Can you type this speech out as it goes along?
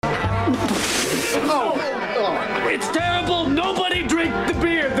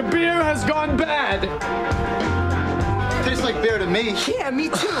tried it. Tastes like beer to me. Yeah, me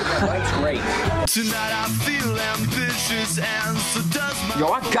too. That's great. Tonight I feel ambitious and so does my Yo,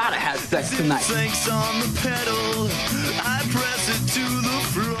 I gotta have sex tonight. Thanks on the pedal. I press it to the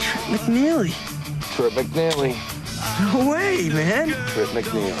floor. McNeely. Trip McNeely. No way, man. Trip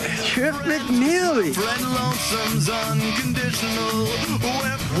McNeely. Trip McNeely. Fred Lonesome's unconditional.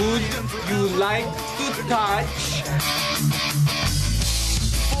 Would you like to touch?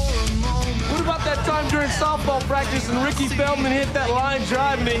 What about that time during softball practice and Ricky Feldman hit that line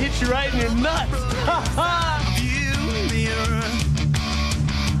drive and it hit you right in your nuts? Ha ha!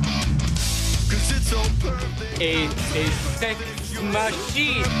 A sex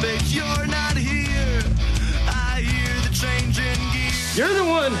machine. You're not here. I hear the changing gears. You're the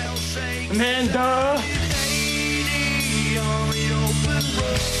one, Amanda. 80 on the open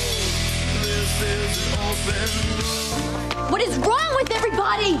road. This is an open road. What is wrong with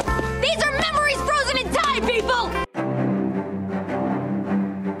everybody? These are memories frozen in time, people!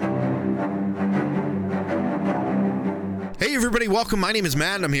 Hey everybody, welcome. My name is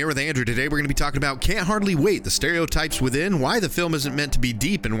Matt and I'm here with Andrew. Today we're going to be talking about Can't Hardly Wait, the stereotypes within, why the film isn't meant to be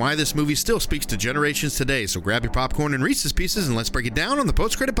deep, and why this movie still speaks to generations today. So grab your popcorn and Reese's Pieces and let's break it down on the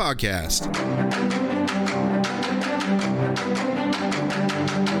Post Credit Podcast.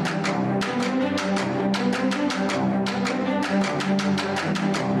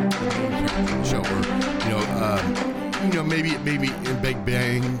 Show or maybe in Big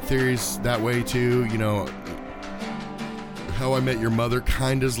Bang Theory's that way too. How I Met Your Mother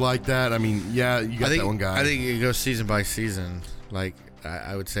kind of like that. I mean, yeah, you got that one guy. I think it goes season by season. Like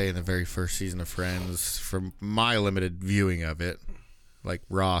I would say in the very first season of Friends, from my limited viewing of it, like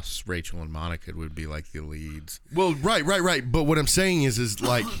Ross, Rachel, and Monica would be like the leads. Well, right. But what I'm saying is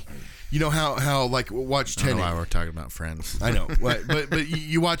like, how like watch Tenet. I don't know why we're talking about Friends. I know, but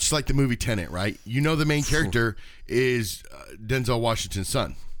you watch like the movie Tenet, right? The main character is Denzel Washington's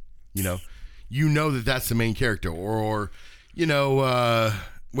son. That that's the main character, or what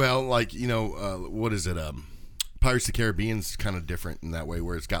is it? Pirates of the Caribbean's kind of different in that way,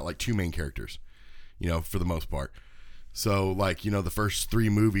 where it's got like two main characters, for the most part. So like, the first three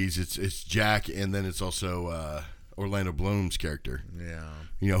movies, it's Jack, and then it's also Orlando Bloom's character.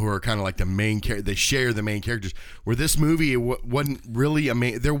 Yeah. Who are kind of like the main character. They share the main characters. Where this movie, it wasn't really a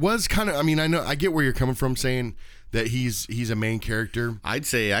main. There was kind of. I mean, I get where you're coming from, saying that he's a main character. I'd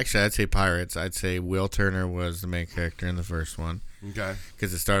say Pirates. I'd say Will Turner was the main character in the first one. Okay.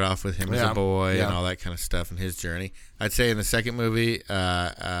 Because it started off with him as a boy and all that kind of stuff and his journey. I'd say in the second movie,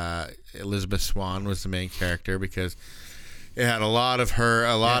 Elizabeth Swann was the main character because it had a lot of her,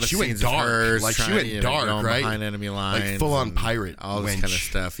 of scenes of hers. Like she went dark, going right? behind enemy lines. Like full on pirate. All this wench. kind of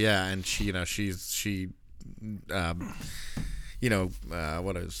stuff. Yeah, and she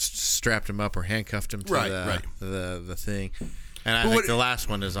strapped him up or handcuffed him to the thing. And I think the last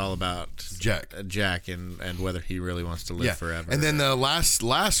one is all about Jack and whether he really wants to live forever. And then the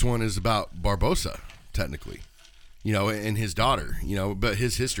last one is about Barbossa, technically, and his daughter, but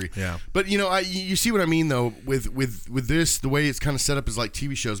his history. Yeah. But you see what I mean though with this, the way it's kind of set up is like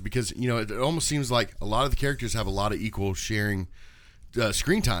TV shows, because it almost seems like a lot of the characters have a lot of equal sharing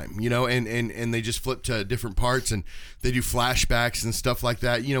screen time, and they just flip to different parts and they do flashbacks and stuff like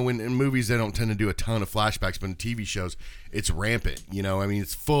that. When in movies they don't tend to do a ton of flashbacks, but in TV shows it's rampant. I mean,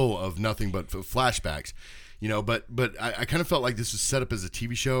 it's full of nothing but flashbacks. But I kind of felt like this was set up as a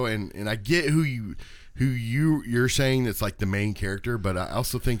TV show, and I get who you're saying that's like the main character, but I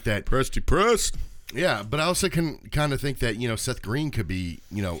also think that Prest. Yeah, but I also can kind of think that Seth Green could be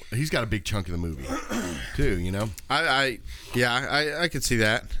he's got a big chunk of the movie too. I could see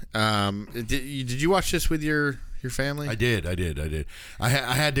that. Did you watch this with your family? I did. I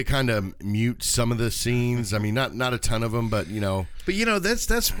had to kind of mute some of the scenes. I mean, not a ton of them, but But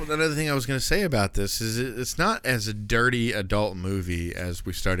that's another thing I was going to say about this is it's not as a dirty adult movie as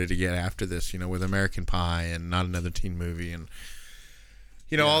we started to get after this. With American Pie and Not Another Teen Movie and.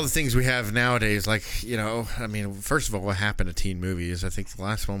 All the things we have nowadays, like, I mean, first of all, what happened to teen movies? I think the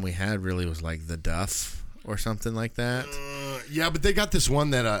last one we had really was like The Duff or something like that. Yeah, but they got this one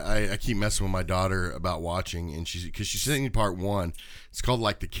that I keep messing with my daughter about watching, and because she's seen part one. It's called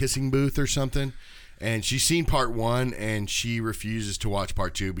like The Kissing Booth or something, and she's seen part one, and she refuses to watch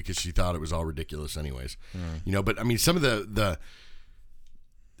part two because she thought it was all ridiculous anyways. But I mean, some of the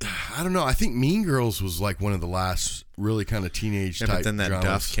I don't know. I think Mean Girls was like one of the last really kind of teenage type but then that dramas.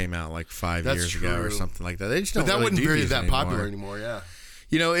 Duff came out like 5 years ago or something like that. They just don't but that really wouldn't do be these that anymore. popular anymore. Yeah.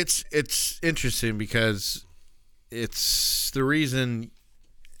 It's interesting because it's the reason.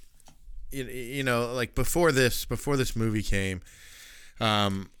 Like before this movie came,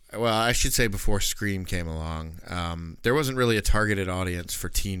 well, I should say before Scream came along, there wasn't really a targeted audience for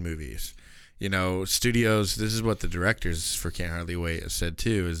teen movies. You know, studios, this is what the directors for Can't Hardly Wait have said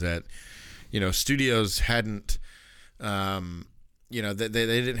too, is that, you know, studios hadn't, you know, they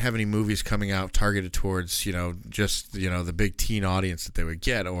didn't have any movies coming out targeted towards, you know, just, you know, the big teen audience that they would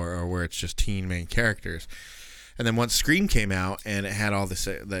get, or where it's just teen main characters. And then once Scream came out and it had all this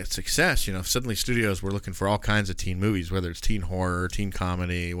that success, you know, suddenly studios were looking for all kinds of teen movies, whether it's teen horror, teen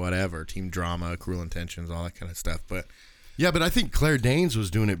comedy, whatever, teen drama, Cruel Intentions, all that kind of stuff. But yeah, but I think Claire Danes was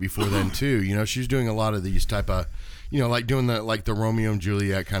doing it before then too. You know, she's doing a lot of these type of, you know, like doing the Romeo and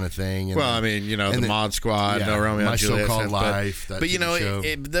Juliet kind of thing. And well, I mean, you know, the Mod Squad, yeah, no Romeo My and Juliet So-Called stuff, Life. but you know,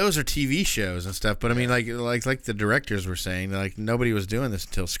 those are TV shows and stuff. But I mean, like the directors were saying, like nobody was doing this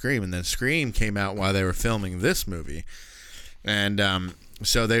until Scream, and then Scream came out while they were filming this movie. And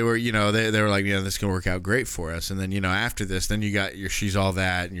so they were, you know, they were like, yeah, this is gonna work out great for us. And then, you know, after this, then you got your She's All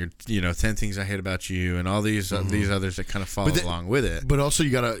That, and your, you know, 10 Things I Hate About You, and all these others that kind of follow along with it. But also you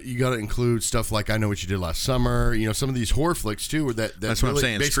gotta include stuff like I Know What You Did Last Summer. You know, some of these horror flicks too. That's really, what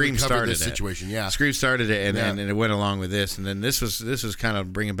I'm saying. Scream started this it. situation. Yeah, Scream started it, and it went along with this. And then this was kind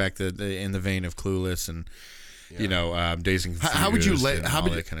of bringing back the in the vein of Clueless and. You know, Dazed and Confused. How would you all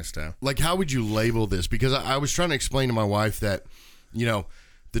that kind of stuff? Like, how would you label this? Because I was trying to explain to my wife that, you know,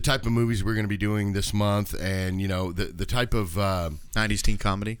 the type of movies we're going to be doing this month, and you know, the type of 90s teen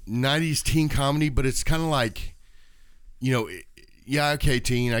comedy. 90s teen comedy, but it's kind of like, you know, yeah, okay,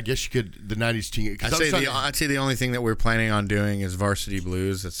 teen. I guess you could the 90s teen. I'd say the only thing that we're planning on doing is Varsity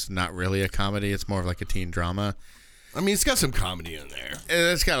Blues. It's not really a comedy. It's more of like a teen drama. I mean, it's got some comedy in there.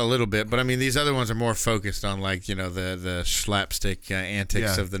 It's got a little bit, but I mean, these other ones are more focused on, like, you know, the slapstick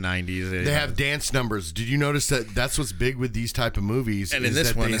antics of the 90s. They have dance numbers. Did you notice that that's what's big with these type of movies? And in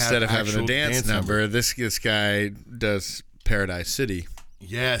this one, instead of having a dance number, this guy does Paradise City.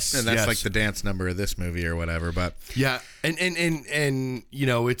 Yes, and that's like the dance number of this movie or whatever. But yeah, and you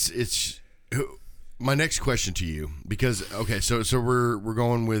know, it's my next question to you, because okay, so we're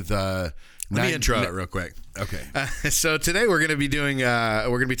going with. Let me intro it real quick. Okay. So today we're going to be doing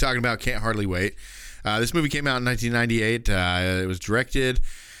talking about Can't Hardly Wait. This movie came out in 1998. It was directed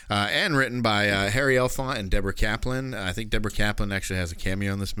and written by Harry Elfont and Deborah Kaplan. I think Deborah Kaplan actually has a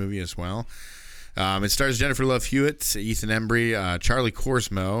cameo in this movie as well. It stars Jennifer Love Hewitt, Ethan Embry, Charlie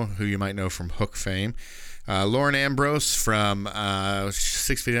Korsmo, who you might know from Hook fame, Lauren Ambrose from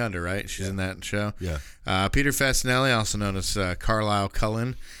 6 Feet Under, right? She's in that show. Yeah. Peter Fasinelli, also known as Carlisle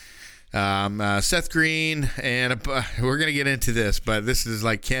Cullen. Seth Green, and we're gonna get into this, but this is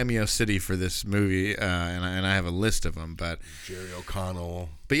like cameo city for this movie, and I have a list of them. But Jerry O'Connell.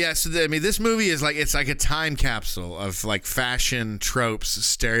 But yeah, so I mean, this movie is like it's like a time capsule of like fashion tropes,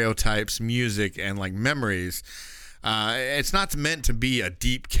 stereotypes, music, and like memories. It's not meant to be a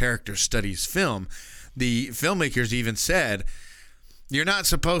deep character studies film. The filmmakers even said, you're not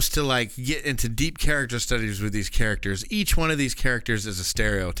supposed to like get into deep character studies with these characters. Each one of these characters is a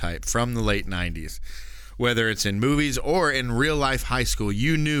stereotype from the late 90s. Whether it's in movies or in real life high school,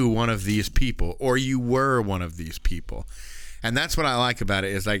 you knew one of these people or you were one of these people. And that's what I like about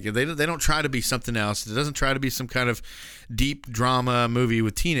it, is like they don't try to be something else. It doesn't try to be some kind of deep drama movie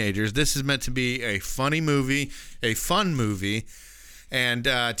with teenagers. This is meant to be a funny movie, a fun movie, and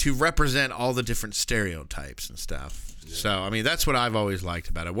to represent all the different stereotypes and stuff. So, I mean, that's what I've always liked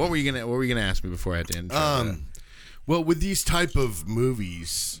about it. What were you gonna ask me before I had to intro? Well, with these type of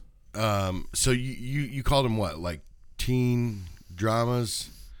movies, so you called them what, like teen dramas?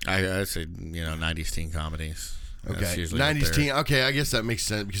 I say 90s teen comedies. Okay, 90s teen. Okay, I guess that makes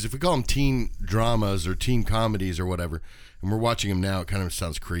sense, because if we call them teen dramas or teen comedies or whatever, and we're watching them now, it kind of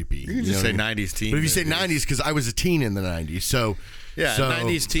sounds creepy. You can just say 90s teen. But if you say 90s, because I was a teen in the 90s, so. Yeah,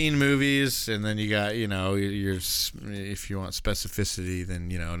 90s teen movies, and then you got, your if you want specificity,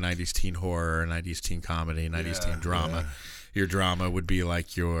 then 90s teen horror, 90s teen comedy, 90s teen drama. Yeah. Your drama would be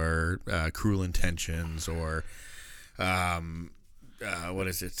like your Cruel Intentions, or what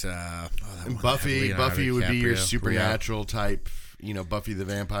is it? Buffy would be your supernatural type. Buffy the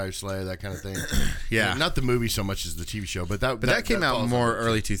Vampire Slayer, that kind of thing. Yeah, not the movie so much as the TV show, but that came out more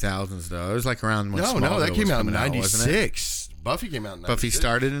early 2000s though. It was like around when no, that came out in '96. Buffy came out in 96. Buffy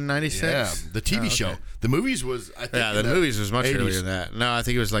started in 96? Yeah, the TV show. The movies was, I think. Yeah, the movies was much earlier than that. No, I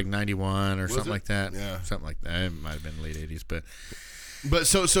think it was like 91 or something like that. Yeah. Something like that. It might have been late 80s, But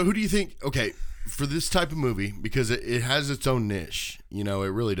so who do you think, okay, for this type of movie, because it has its own niche, it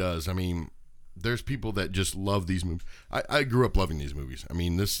really does. I mean, there's people that just love these movies. I grew up loving these movies. I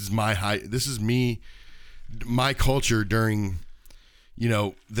mean, this is my culture during,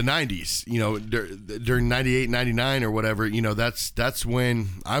 the 90s, during 98, 99 or whatever, that's when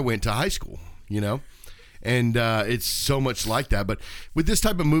I went to high school, and it's so much like that. But with this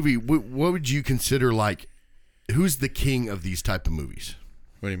type of movie, what would you consider like, who's the king of these type of movies?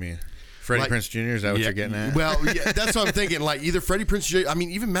 What do you mean? Freddie Prinze Jr., is that what you're getting at? Well, yeah, that's what I'm thinking. Like either Freddie Prinze Jr., I mean,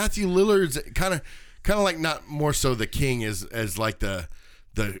 even Matthew Lillard's kind of like not more so the king as like the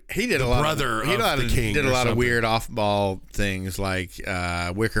he did the a lot brother of, of the king. Did a or lot something. of weird off-ball things like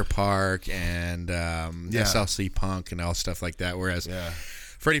Wicker Park and SLC Punk and all stuff like that. Whereas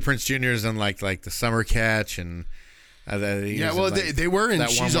Freddie Prinze Jr. is in like the Summer Catch and they were in that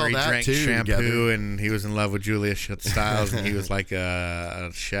She's one where All he That drank too shampoo together. and he was in love with Julia Stiles and he was like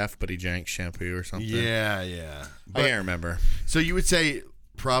a chef but he drank shampoo or something. Yeah. I can't remember. So you would say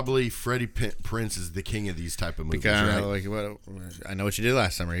probably Freddie Prinze is the king of these type of movies, Because right? I Know What You Did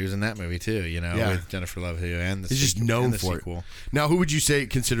Last Summer. He was in that movie too, with Jennifer Love Hewitt and He's just known for sequel. it. Now, who would you say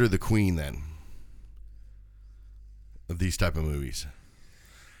consider the queen then of these type of movies?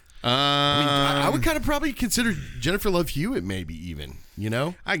 I would kind of probably consider Jennifer Love Hewitt, maybe even.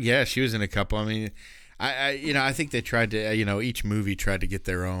 I guess she was in a couple. I mean, I think they tried to, each movie tried to get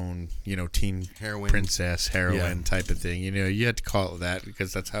their own, teen princess heroine type of thing. You had to call it that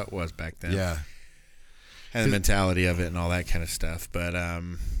because that's how it was back then. Yeah. And the mentality of it and all that kind of stuff. But,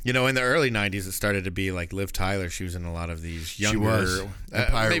 in the early 90s, it started to be like Liv Tyler. She was in a lot of these younger,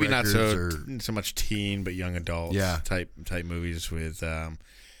 maybe not so much teen, but young adult type movies with,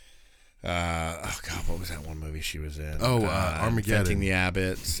 what was that one movie she was in? Armageddon. Inventing the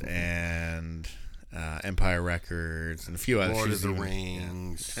Abbotts and Empire Records and a few others. Lord of the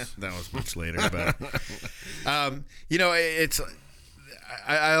Rings. That was much later, but it's.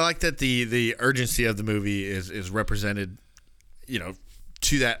 I like that the urgency of the movie is represented,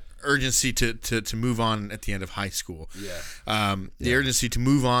 to that urgency to move on at the end of high school. The urgency to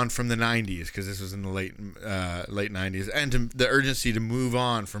move on from the 90s because this was in the late 90s, and the urgency to move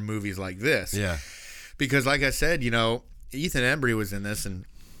on from movies like this. Because like I said, Ethan Embry was in this, and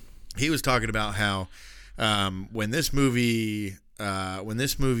he was talking about how when this movie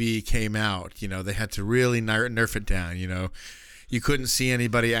came out, they had to really nerf it down. You couldn't see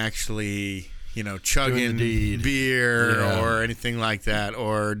anybody actually, chugging beer or anything like that,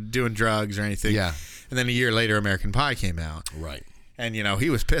 or doing drugs or anything. And then a year later, American Pie came out. Right. And, he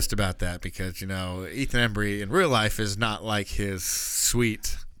was pissed about that because, Ethan Embry in real life is not like his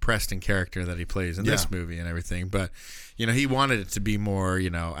sweet Preston character that he plays in this movie and everything. But, he wanted it to be more,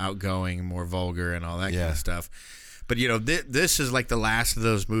 outgoing, more vulgar and all that kind of stuff. But, this is like the last of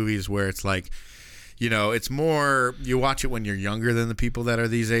those movies where it's like, it's more, you watch it when you're younger than the people that are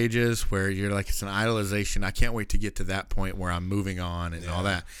these ages, where you're like, it's an idolization. I can't wait to get to that point where I'm moving on and all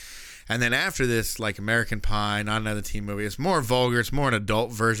that. And then after this, like American Pie, not another teen movie, it's more vulgar. It's more an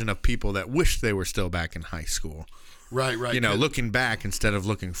adult version of people that wish they were still back in high school. Right. Looking back instead of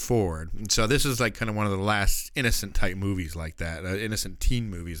looking forward. And so this is like kind of one of the last innocent type movies like that. Innocent teen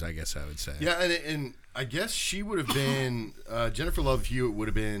movies, I guess I would say. Yeah, and I guess she would have been, Jennifer Love Hewitt would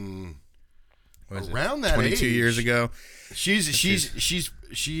have been around that 22 age. years ago. She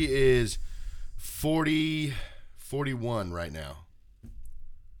is 41 right now.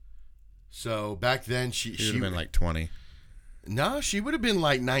 So back then she would have been like 20. No, she would have been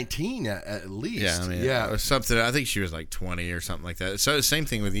like 19 at least. Yeah, I mean, it was something. I think she was like 20 or something like that. So same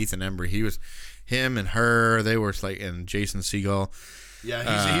thing with Ethan Embry. Him and her. They were like, and Jason Segel.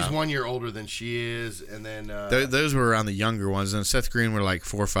 Yeah, he's 1 year older than she is, and then those were around the younger ones. And Seth Green were like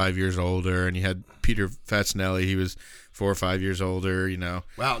 4 or 5 years older, and you had Peter Facinelli. He was 4 or 5 years older.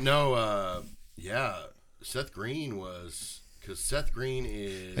 Wow, no, Seth Green was. Because Seth Green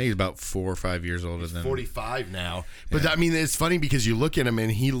is... I think he's about 4 or 5 years older than... 45 now. But, I mean, it's funny because you look at him and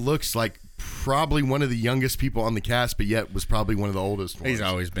he looks like probably one of the youngest people on the cast, but yet was probably one of the oldest ones. He's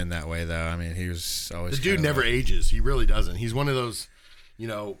always been that way, though. I mean, he was always... The dude never ages. He really doesn't. He's one of those,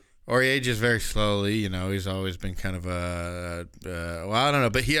 Or he ages very slowly. He's always been kind of I don't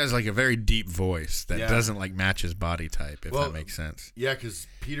know. But he has like a very deep voice that doesn't like match his body type, if that makes sense. Yeah, because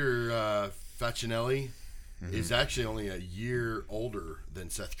Peter Facinelli... is actually only a year older than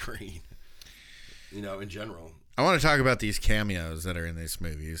Seth Green, in general. I want to talk about these cameos that are in these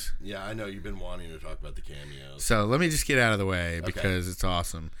movies. Yeah, I know you've been wanting to talk about the cameos. So let me just get out of the way because it's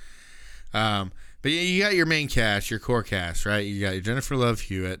awesome. But you got your main cast, your core cast, right? You got your Jennifer Love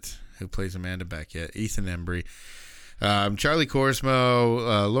Hewitt, who plays Amanda Beckett, Ethan Embry, Charlie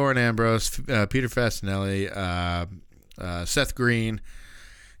Korsmo, Lauren Ambrose, Peter Facinelli, Seth Green,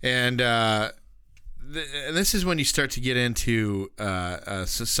 and... this is when you start to get into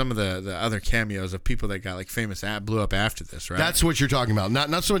some of the other cameos of people that got like famous blew up after this, right? That's what you're talking about.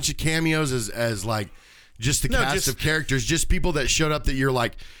 Not so much cameos as like just the cast of characters, just people that showed up that you're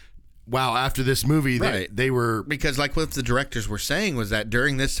like, wow, after this movie, they were... Because like what the directors were saying was that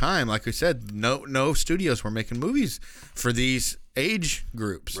during this time, like we said, no studios were making movies for these age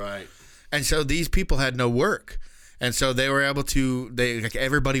groups. Right. And so these people had no work. And so they were able to,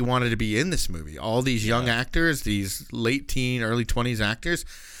 everybody wanted to be in this movie. All these young actors, these late teen, early 20s actors,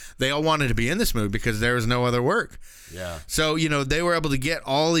 they all wanted to be in this movie because there was no other work. Yeah. So, they were able to get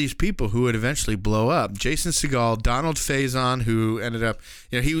all these people who would eventually blow up. Jason Segel, Donald Faison, who ended up,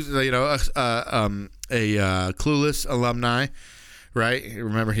 he was, a Clueless alumni, right?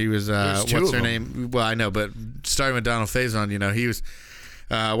 Remember he was, what's her name? Well, I know, but starting with Donald Faison, he was,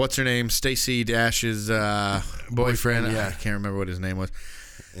 what's her name? Stacey Dash's boyfriend. Yeah. I can't remember what his name was.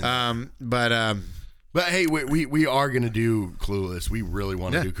 But hey, we are going to do Clueless. We really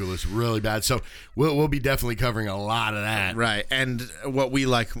want to do Clueless really bad. So we'll be definitely covering a lot of that. Right. And what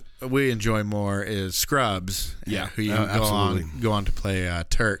we enjoy more is Scrubs. Yeah. Who you absolutely go on to play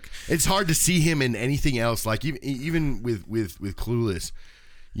Turk. It's hard to see him in anything else. Like even with Clueless,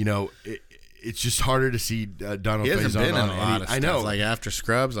 it's just harder to see Donald Faison. He hasn't been in a lot of stuff. I know. Like after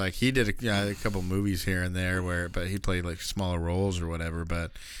Scrubs, like he did a couple movies here and there but he played like smaller roles or whatever.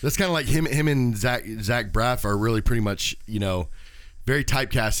 But that's kind of like him and Zach Braff are really pretty much very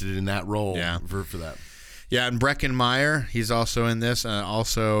typecasted in that role. Yeah. For that. Yeah, and Breckin Meyer, he's also in this,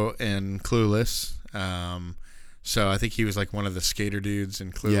 also in Clueless. So I think he was like one of the skater dudes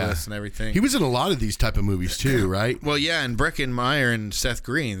in Clueless and everything. He was in a lot of these type of movies too, right? Well, yeah, and Breckin Meyer and Seth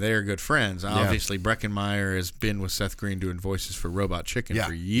Green, they are good friends. Obviously, Breckin Meyer has been with Seth Green doing voices for Robot Chicken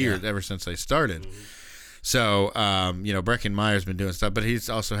for years, ever since they started. So, Breckin Meyer's been doing stuff, but he's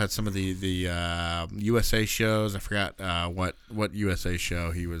also had some of the USA shows. I forgot what USA show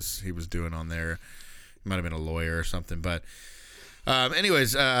he was doing on there. He might have been a lawyer or something, but... Jason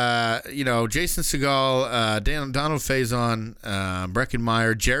Segel, Donald Faison, Breckin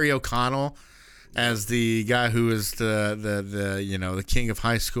Meyer, Jerry O'Connell as the guy who is the king of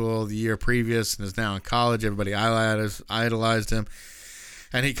high school the year previous and is now in college. Everybody idolized him,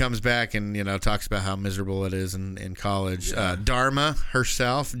 and he comes back and talks about how miserable it is in college. Dharma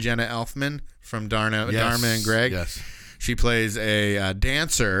herself, Jenna Elfman from Dharma and Greg. Yes, she plays a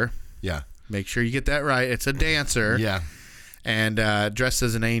dancer. Yeah, make sure you get that right. It's a dancer. Yeah. And dressed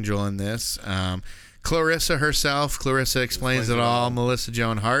as an angel in this. Clarissa herself. Clarissa explains it all. Melissa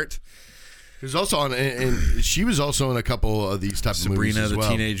Joan Hart. Who's also on, and she was also in a couple of these types of movies as well.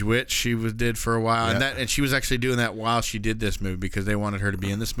 Sabrina the Teenage Witch. She did for a while, Yeah. and she was actually doing that while she did this movie because they wanted her to be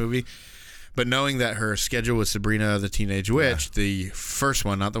in this movie. But knowing that her schedule was Sabrina the Teenage Witch, the first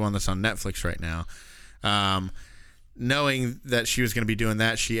one, not the one that's on Netflix right now. Knowing that she was going to be doing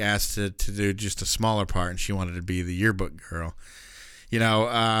that, she asked to do just a smaller part, and she wanted to be the yearbook girl.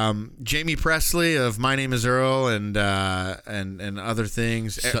 Jamie Presley of My Name Is Earl and other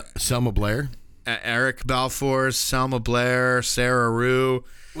things. Selma Blair. Eric Balfour, Selma Blair, Sarah Rue.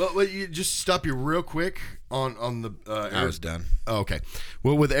 Well, you just stop you real quick on the. I was done. Oh, okay.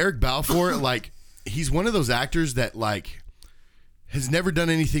 Well, with Eric Balfour, he's one of those actors that has never done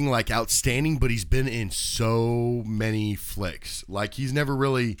anything outstanding, but he's been in so many flicks. He's never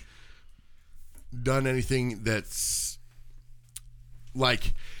really done anything that's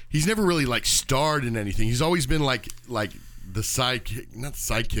he's never really starred in anything. He's always been like the sidekick, not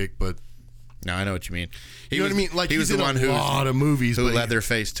sidekick, but no, I know what you mean. He was the one who a lot of movies. Who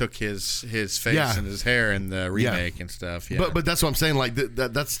Leatherface took his face and his hair in the remake and stuff. Yeah. But that's what I'm saying.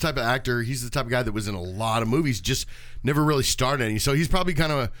 That's the type of actor. He's the type of guy that was in a lot of movies, just never really starred any. So he's probably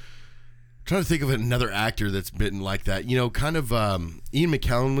kind of trying to think of another actor that's been like that. Ian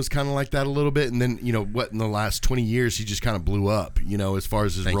McKellen was kind of like that a little bit, and then in the last 20 years he just kind of blew up. As far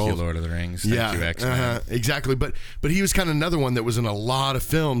as his roles. Thank you, Lord of the Rings. Thank you, X-Men. Exactly. But he was kind of another one that was in a lot of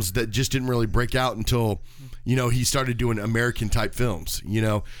films that just didn't really break out until he started doing American type films.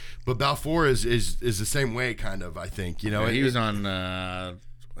 But Balfour is the same way, kind of. I think. He was on. I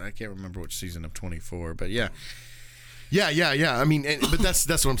can't remember which season of 24, but yeah. Yeah. I mean, but that's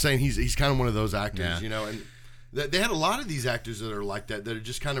what I'm saying. He's kind of one of those actors, and they had a lot of these actors that are like that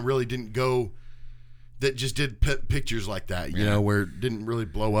just kind of really didn't go, that just did pictures like that, where it didn't really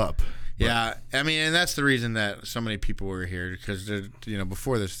blow up. Yeah, I mean, and that's the reason that so many people were here because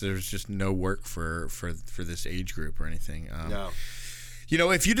before this, there was just no work for this age group or anything. No. You know,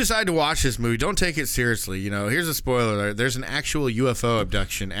 if you decide to watch this movie, don't take it seriously. You know, here's a spoiler alert. There's an actual UFO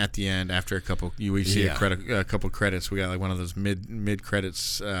abduction at the end after we see a couple credits. We got like one of those mid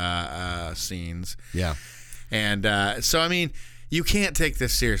credits scenes. Yeah. And so, I mean, you can't take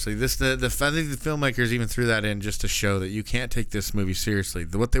this seriously. I think the filmmakers even threw that in just to show that you can't take this movie seriously.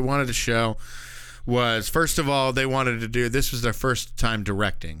 What they wanted to show was, first of all, they wanted to do, this was their first time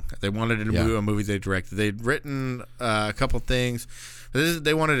directing. They wanted to do a movie they directed. They'd written a couple things.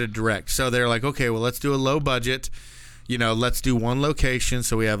 They wanted to direct. So they're like, okay, well, let's do a low budget. You know, let's do one location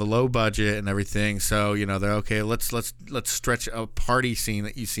so we have a low budget and everything. So, you know, they're okay, let's stretch a party scene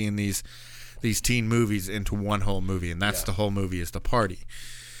that you see in these teen movies into one whole movie, and that's the whole movie is the party.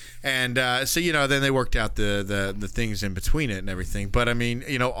 And so, you know, then they worked out the things in between it and everything. But, I mean,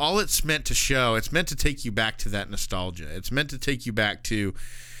 you know, all it's meant to show, it's meant to take you back to that nostalgia. It's meant to take you back to,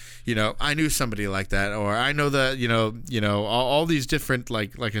 you know, I knew somebody like that, or I know that, you know, all these different,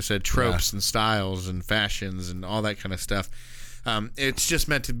 like I said, tropes and styles and fashions and all that kind of stuff. It's just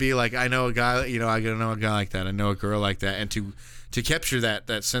meant to be like, I know a guy, you know, I know a guy like that. I know a girl like that. And to capture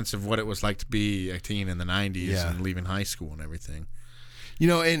that sense of what it was like to be a teen in the 90s and leaving high school and everything. You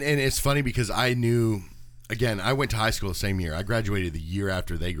know, and it's funny because I knew, again, I went to high school the same year. I graduated the year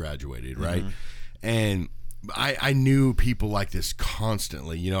after they graduated, right? And I knew people like this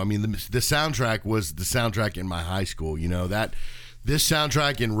constantly. You know, I mean, the soundtrack was the soundtrack in my high school. You know, this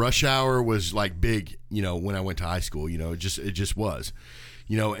soundtrack in Rush Hour was like big, you know, when I went to high school. You know, it just was.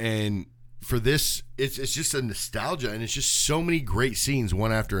 You know, and for this, it's just a nostalgia, and it's just so many great scenes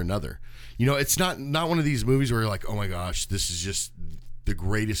one after another. You know, it's not one of these movies where you're like, oh my gosh, this is just the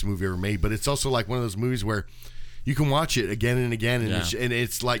greatest movie ever made, but it's also like one of those movies where you can watch it again and again, and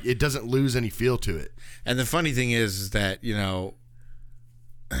it's like it doesn't lose any feel to it. And the funny thing is that, you know,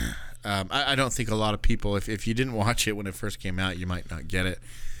 I don't think a lot of people, if you didn't watch it when it first came out, you might not get it.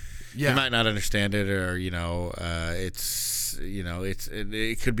 Yeah. You might not understand it, or, you know, it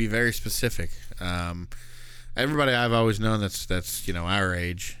could be very specific. Everybody I've always known that's you know, our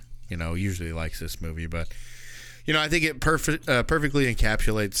age, you know, usually likes this movie, but you know, I think it perfectly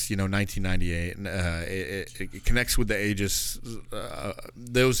encapsulates, you know, 1998, and it connects with the ages,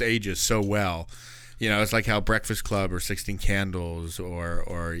 those ages so well. You know, it's like how Breakfast Club or 16 Candles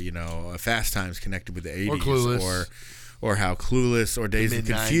or you know, Fast Times connected with the 80s, or Clueless. Or how Clueless or Dazed and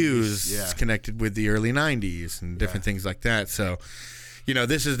Confused connected with the early 90s and different things like that. So, you know,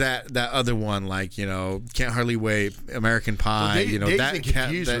 this is that other one, like, you know, Can't Hardly Wait, American Pie. Well, you know, Dazed that and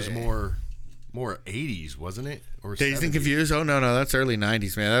Confused was more 80s, wasn't it? Or Dazed 70s? and Confused? Oh, no, that's early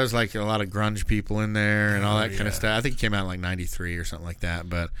 90s, man. That was like a lot of grunge people in there and all that kind of stuff. I think it came out in like 93 or something like that.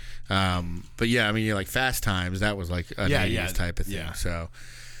 But yeah, I mean, you're like Fast Times, that was like a 90s type of thing. Yeah. So,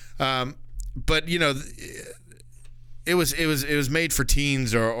 but, you know, it was made for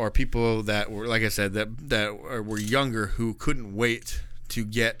teens or people that were, like I said, that were younger, who couldn't wait to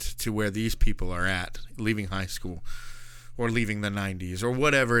get to where these people are at, leaving high school or leaving the 90s or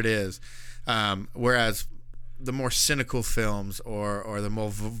whatever it is. Whereas the more cynical films or the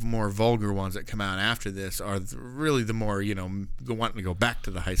more vulgar ones that come out after this are really the more, you know, wanting to go back to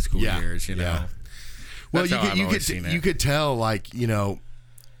the high school years, you know. Well, you could tell, like, you know,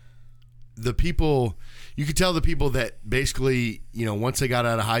 you could tell the people that basically, you know, once they got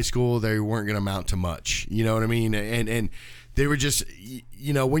out of high school, they weren't going to amount to much. You know what I mean? And they were just,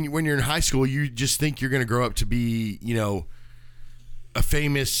 you know, when you're in high school, you just think you're going to grow up to be, you know, a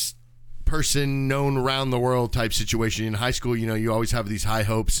famous person known around the world type situation. In high school, you know, you always have these high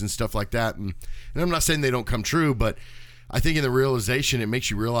hopes and stuff like that. And I'm not saying they don't come true, but I think in the realization, it makes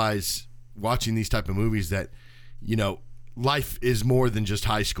you realize, watching these type of movies, that, you know, life is more than just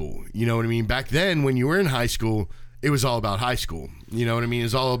high school. You know what I mean? Back then, when you were in high school, it was all about high school. You know what I mean?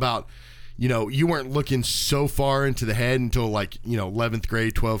 It's all about, you know, you weren't looking so far into the head until, like, you know, 11th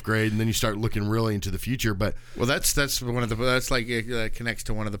grade, 12th grade, and then you start looking really into the future. But well, that's one of the, that's like, it connects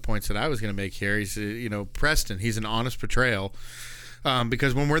to one of the points that I was going to make here. He's, you know, Preston, he's an honest portrayal,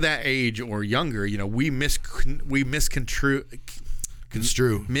 because when we're that age or younger, you know, we misconstrue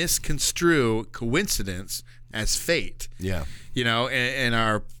coincidence as fate. Yeah. You know, and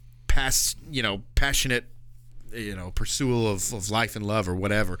our past, you know, passionate, you know, pursuit of life and love or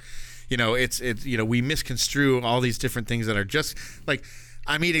whatever. You know, it's you know, we misconstrue all these different things that are just like,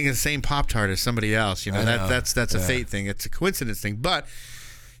 I'm eating the same Pop-Tart as somebody else. You know, that's a fate thing. It's a coincidence thing. But,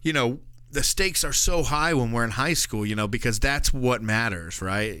 you know, the stakes are so high when we're in high school, you know, because that's what matters,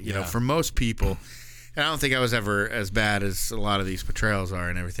 right? You know, for most people, and I don't think I was ever as bad as a lot of these portrayals are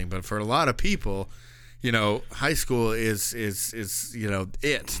and everything, but for a lot of people, you know, high school is you know,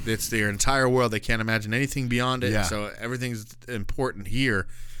 it's their entire world. They can't imagine anything beyond it. Yeah. So everything's important here.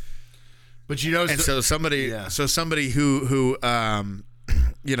 But you know, And so somebody who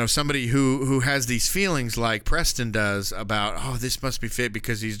you know, somebody who has these feelings like Preston does about, oh, this must be fate,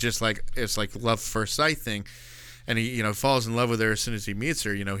 because he's just like, it's like love first sight thing, and he, you know, falls in love with her as soon as he meets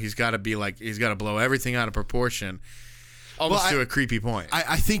her. You know, he's got to be like, he's got to blow everything out of proportion, almost to a creepy point.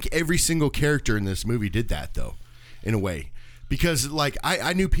 I think every single character in this movie did that, though, in a way. Because, like,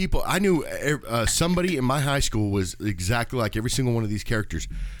 I knew people, somebody in my high school was exactly like every single one of these characters,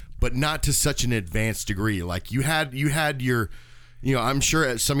 but not to such an advanced degree. Like, you had your, you know, I'm sure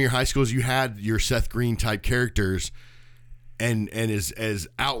at some of your high schools you had your Seth Green type characters, and as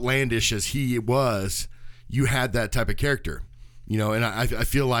outlandish as he was, you had that type of character, you know. And I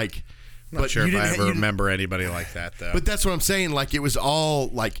feel like, I'm not sure if I ever remember anybody like that, though. But that's what I'm saying. Like, it was all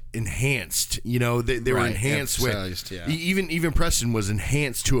like enhanced, you know. They were enhanced with, yeah. Even Preston was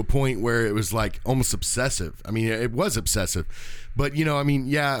enhanced to a point where it was like almost obsessive. I mean, it was obsessive, but you know, I mean,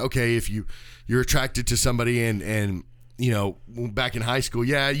 yeah, okay, if you're attracted to somebody and you know, back in high school,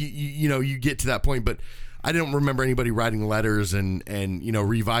 yeah, you know, you get to that point, but I don't remember anybody writing letters and you know,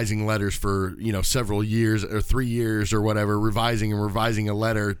 revising letters for, you know, several years or 3 years or whatever, revising a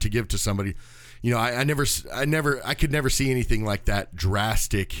letter to give to somebody. You know, I could never see anything like that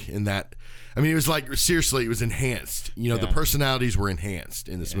drastic in that. I mean, it was like, seriously, it was enhanced. You know, the personalities were enhanced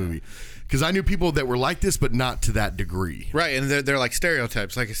in this movie. Because I knew people that were like this, but not to that degree. Right, and they're like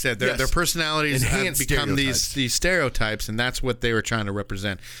stereotypes. Like I said, their personalities have become these stereotypes, and that's what they were trying to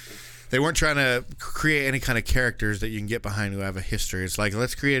represent. They weren't trying to create any kind of characters that you can get behind who have a history. It's like,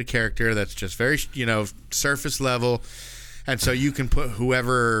 let's create a character that's just very, you know, surface level, and so you can put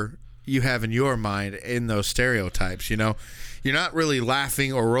whoever you have in your mind in those stereotypes. You know, you're not really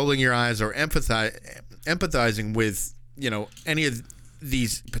laughing or rolling your eyes or empathizing with, you know, any of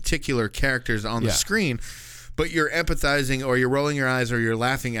these particular characters on the screen, but you're empathizing or you're rolling your eyes or you're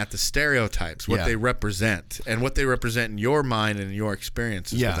laughing at the stereotypes, what they represent, and what they represent in your mind and in your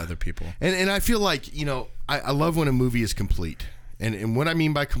experiences with other people. And I feel like, you know, I love when a movie is complete. And what I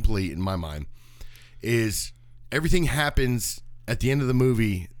mean by complete in my mind is everything happens at the end of the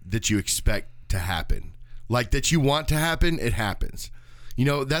movie that you expect to happen. Like, that you want to happen, it happens. You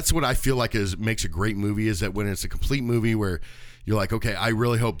know, that's what I feel like makes a great movie, is that when it's a complete movie where you're like, okay, I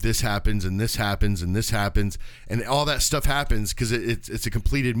really hope this happens and this happens and this happens, and all that stuff happens because it's a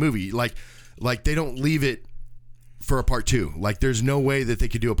completed movie. Like they don't leave it for a part two. Like, there's no way that they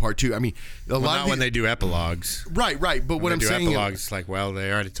could do a part two. I mean, not when they do epilogues. Right. But what I'm saying, epilogues, it's like, well,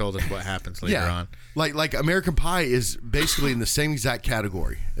 they already told us what happens later on. Like American Pie is basically in the same exact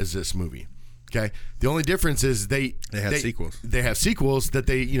category as this movie. Okay. The only difference is they have sequels. They have sequels that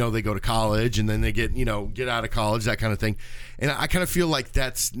they go to college and then they get out of college, that kind of thing. And I kind of feel like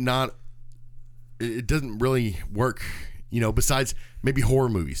that's not. It doesn't really work. Besides maybe horror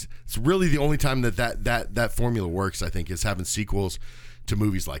movies, it's really the only time that formula works. I think, is having sequels to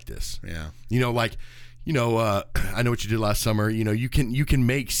movies like this. Yeah. I Know What You Did Last Summer. You can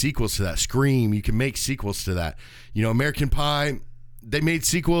make sequels to that. Scream. You can make sequels to that. American Pie. They made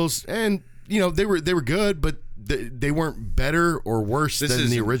sequels and. They were good, but they weren't better or worse than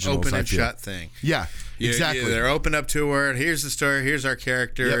the originals. Open and shut thing. Yeah, exactly. They're open up to word. Here's the story. Here's our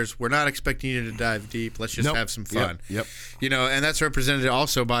characters. Yep. We're not expecting you to dive deep. Let's just have some fun. Yep. And that's represented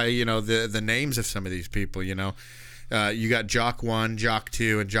also by the names of some of these people. You got Jock 1, Jock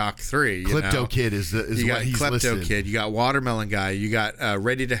 2, and Jock 3. Klepto Kid is what he's Klepto listed. Kid. You got Watermelon Guy. You got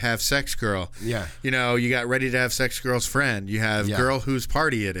Ready to Have Sex Girl. Yeah. You got Ready to Have Sex Girl's friend. You have Girl Whose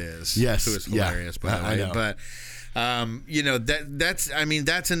Party It Is. Yes. Who is hilarious, by the way. I know. But that's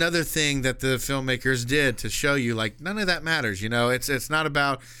another thing that the filmmakers did to show you, like, none of that matters. It's not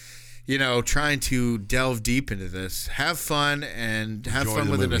about trying to delve deep into this. Have fun and have Enjoy fun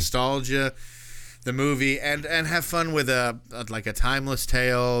the with the movie. nostalgia. The movie and have fun with a timeless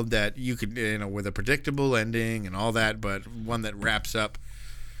tale that you could with a predictable ending and all that, but one that wraps up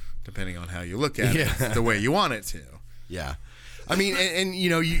depending on how you look at it the way you want it to. Yeah, I mean, and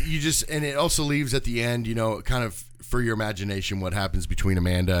you just, and it also leaves at the end, kind of for your imagination what happens between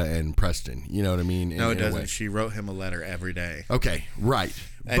Amanda and Preston. You know what I mean? No, it doesn't. She wrote him a letter every day. Okay, right.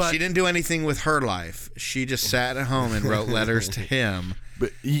 And she didn't do anything with her life. She just sat at home and wrote letters to him.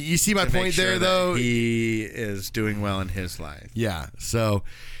 But you see my point there, though. He is doing well in his life. Yeah. So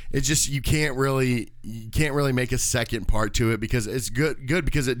it's just you can't really make a second part to it because it's good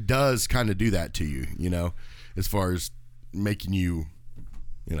because it does kind of do that to you, as far as making you,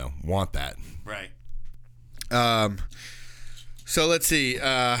 want that. Right. So let's see.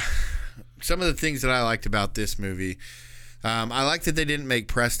 some of the things that I liked about this movie, I liked that they didn't make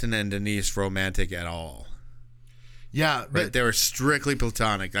Preston and Denise romantic at all. Yeah, Right, they were strictly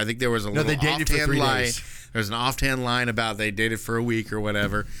platonic. I think there was a little they dated for offhand 3 line. days. There was an offhand line about they dated for a week or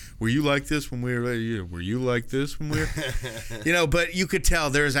whatever. Were you like this when we were? Were you like this when we were? But you could tell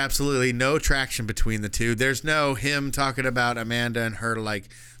there's absolutely no traction between the two. There's no him talking about Amanda and her like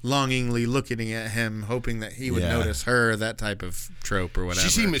longingly looking at him, hoping that he would notice her. That type of trope or whatever. She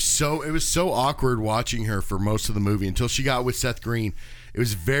seemed it was so awkward watching her for most of the movie until she got with Seth Green. It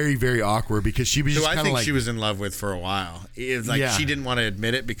was very, very awkward because she was just kind of like... I think she was in love with for a while. It's like she didn't want to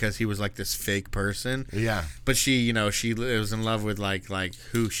admit it because he was like this fake person. Yeah. But she was in love with like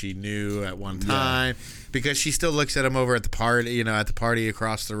who she knew at one time because she still looks at him over at the party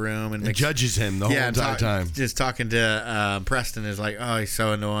across the room and judges him the whole entire time. Just talking to Preston is like, oh, he's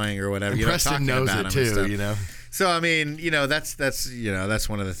so annoying or whatever. And Preston knows it too, So I mean, that's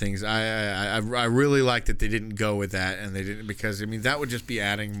one of the things I really like that they didn't go with that, and they didn't, because I mean that would just be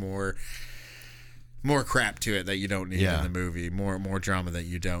adding more crap to it that you don't need in the movie, more drama that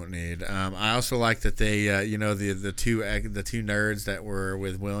you don't need. I also like that they the two nerds that were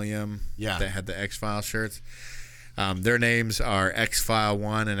with William that had the X-File shirts. Their names are X-File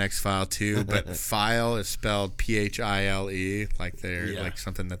 1 and X-File 2, but file is spelled Phile, like they're like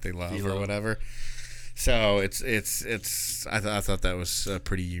something that they love or whatever. So it's I thought that was a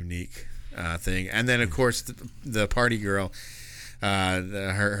pretty unique thing. And then of course the party girl,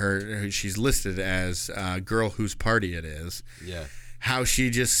 she's listed as girl whose party it is. Yeah. How she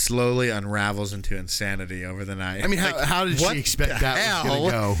just slowly unravels into insanity over the night. I mean, how did she expect that was going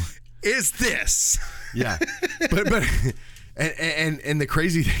to go? Is this? Yeah, but and the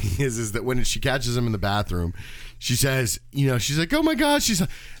crazy thing is that when she catches him in the bathroom, she says, she's like, oh my God,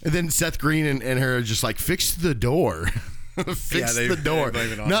 and then Seth Green and her are just like, fix the door. Fix the door.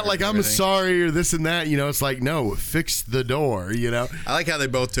 Not like I'm sorry or this and that, it's like, no, fix the door, I like how they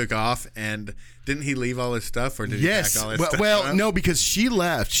both took off, and didn't he leave all his stuff, or did he pack all his stuff? Well, no, because she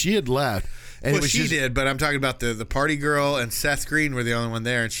had left. And she did, but I'm talking about the party girl and Seth Green were the only one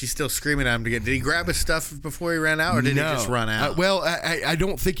there, and she's still screaming at him to get. Did he grab his stuff before he ran out, or did he just run out? I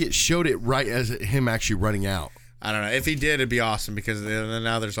don't think it showed it right as him actually running out. I don't know. If he did, it'd be awesome, because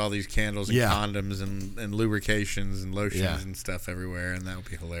now there's all these candles and condoms and lubrications and lotions and stuff everywhere, and that would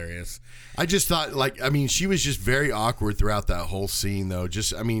be hilarious. I just thought, she was just very awkward throughout that whole scene, though.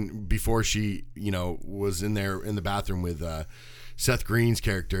 Before she, was in there in the bathroom with Seth Green's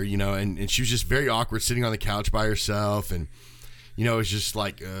character, and she was just very awkward sitting on the couch by herself, and it's just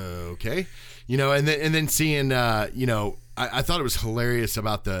like, okay, and then seeing, I thought it was hilarious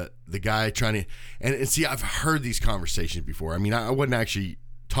about the guy trying to, and see, I've heard these conversations before. I mean, I wasn't actually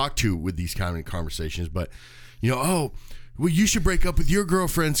talked to with these kind of conversations, but well, you should break up with your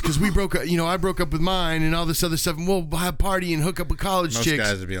girlfriends because we broke up. I broke up with mine and all this other stuff, and we'll have a party and hook up with college chicks. Most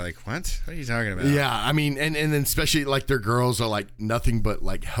guys would be like, "What? What are you talking about?" Yeah, I mean, and then especially like their girls are like nothing but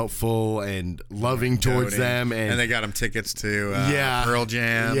like helpful and loving towards them, and they got them tickets to Pearl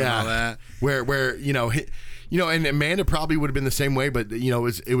Jam and all that. Where and Amanda probably would have been the same way, but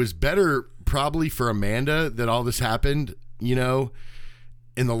it was better probably for Amanda that all this happened, in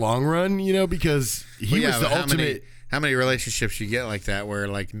the long run, because he was the ultimate. How many relationships you get like that where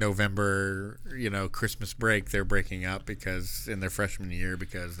like November, Christmas break, they're breaking up because in their freshman year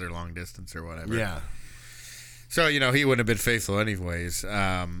because they're long distance or whatever. Yeah. So, he wouldn't have been faithful anyways.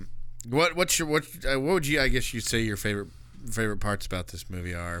 What would you, I guess you'd say your favorite parts about this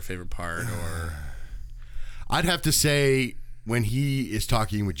movie are? Favorite part or? I'd have to say when he is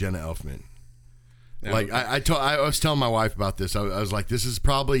talking with Jenna Elfman. Like I was telling my wife about this. I was like, this is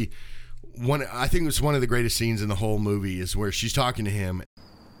probably I think it's one of the greatest scenes in the whole movie is where she's talking to him.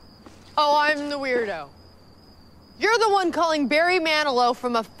 Oh, I'm the weirdo. You're the one calling Barry Manilow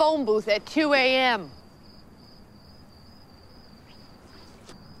from a phone booth at 2 a.m.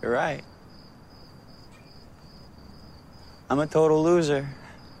 You're right. I'm a total loser.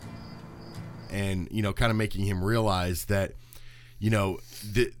 And, kind of making him realize that,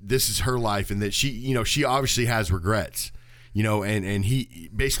 this is her life and that she obviously has regrets. And he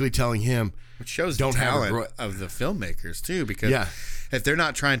basically telling him, which shows the talent of the filmmakers too, because if they're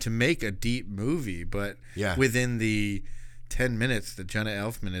not trying to make a deep movie, but within the 10 minutes that Jenna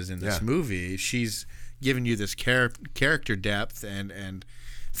Elfman is in this movie, she's giving you this character depth and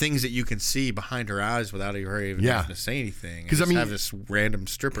things that you can see behind her eyes without her even having to say anything. Because have this random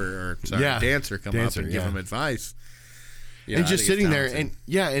stripper or dancer come up and give him advice. And just sitting there and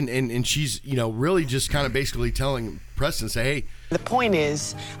she's, really just kind of basically telling Preston, say, hey. The point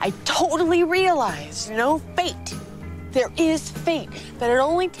is, I totally realize, fate. There is fate, but it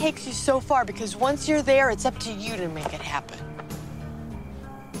only takes you so far because once you're there, it's up to you to make it happen.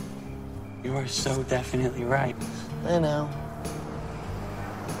 You are so definitely right. I know.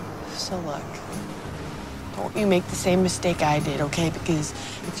 So look, don't you make the same mistake I did, okay? Because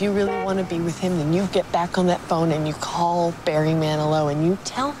if you really want to be with him, then you get back on that phone and you call Barry Manilow and you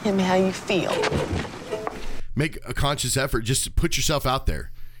tell him how you feel. Make a conscious effort just to put yourself out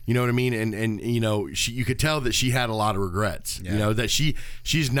there. You know what I mean? And you know, you could tell that she had a lot of regrets. Yeah. You know, that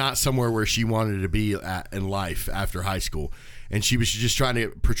she's not somewhere where she wanted to be in life after high school. And she was just trying to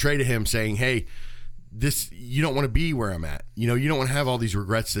portray to him saying, hey, you don't want to be where I'm at. You know, you don't want to have all these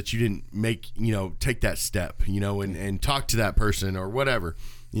regrets that you didn't take that step, and talk to that person or whatever.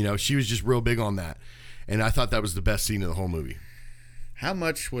 You know, she was just real big on that. And I thought that was the best scene of the whole movie. How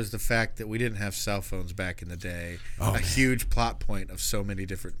much was the fact that we didn't have cell phones back in the day huge plot point of so many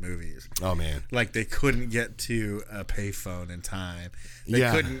different movies? Oh, man. Like they couldn't get to a payphone in time. They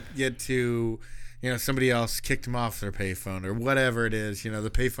couldn't get to, somebody else kicked them off their payphone or whatever it is. The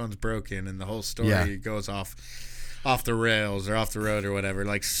payphone's broken and the whole story goes off the rails or off the road or whatever.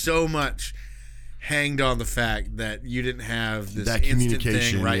 Like so much hanged on the fact that you didn't have this that instant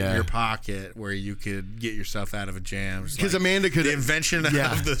thing right in your pocket where you could get yourself out of a jam. Because Amanda could... The invention of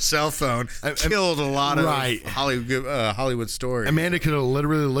the cell phone killed a lot of Hollywood stories. Amanda could have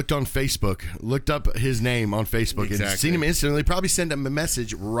literally looked on Facebook, looked up his name on Facebook, and seen him instantly, probably sent him a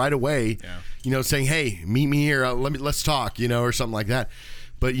message right away, saying, hey, meet me here, let's talk, or something like that.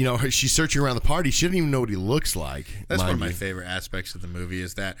 But, she's searching around the party. She didn't even know what he looks like. That's one of my favorite aspects of the movie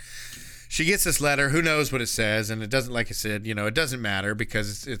is that she gets this letter. Who knows what it says? And it doesn't, like I said, it doesn't matter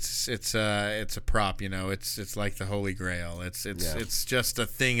because it's a prop. It's like the Holy Grail. It's just a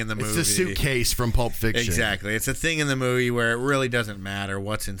thing in the movie. It's a suitcase from Pulp Fiction. Exactly. It's a thing in the movie where it really doesn't matter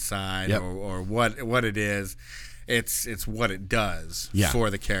what's inside or what it is. It's what it does for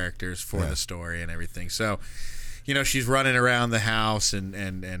the characters, for the story, and everything. So, she's running around the house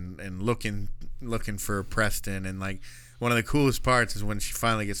and looking for Preston and like. One of the coolest parts is when she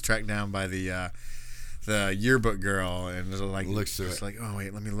finally gets tracked down by the yearbook girl and looks through it. Like, oh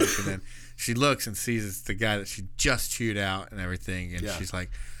wait, let me look, and then she looks and sees it's the guy that she just chewed out and everything, and she's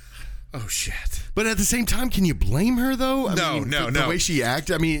like, oh shit. But at the same time, can you blame her though? No. The way she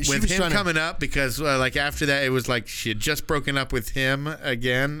acted. I mean, she with was him trying coming up because after that, it was like she had just broken up with him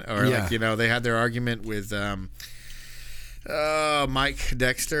again, or they had their argument with. Mike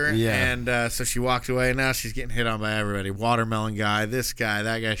Dexter, and so she walked away. Now she's getting hit on by everybody. Watermelon guy, this guy,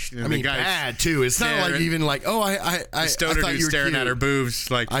 that guy. The guy bad too. It's not like even like I stoner thought dude you were staring cute. at her boobs.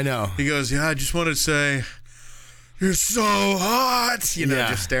 Like I know. He goes, I just wanted to say, you're so hot.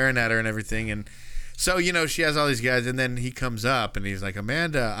 Just staring at her and everything. And so she has all these guys, and then he comes up and he's like,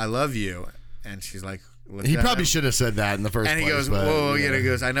 Amanda, I love you, and she's like. He probably should have said that in the first place. And he goes, whoa, he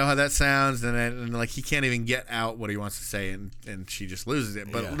goes, I know how that sounds. And like, he can't even get out what he wants to say. And she just loses it.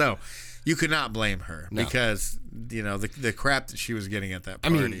 But no, you could not blame her because, the crap that she was getting at that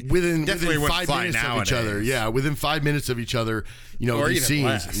party. I mean, within 5 minutes nowadays. of each other. Yeah, within 5 minutes of each other, or these even scenes.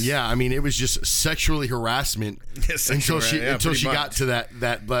 less. Yeah, I mean, it was just sexually harassment until she got to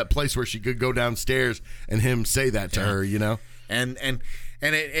that place where she could go downstairs and him say that to her,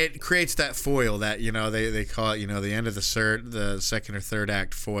 And it creates that foil that they call it the end of the second or third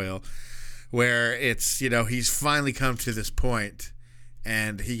act foil, where it's he's finally come to this point,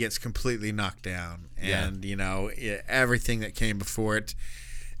 and he gets completely knocked down, and everything that came before it,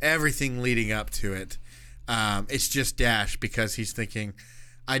 everything leading up to it, it's just dashed because he's thinking,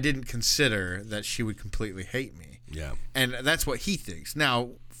 I didn't consider that she would completely hate me, and that's what he thinks.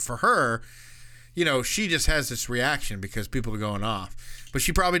 Now for her, she just has this reaction because people are going off. But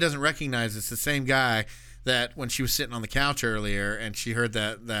she probably doesn't recognize it's the same guy that when she was sitting on the couch earlier and she heard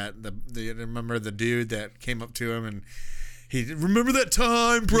remember the dude that came up to him and he remember that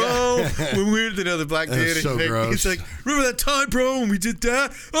time, bro, when we were the black dude. So gross. He's like, remember that time, bro, when we did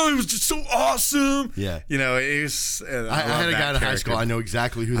that? Oh, it was just so awesome. Yeah. It was. I had a guy in high school. I know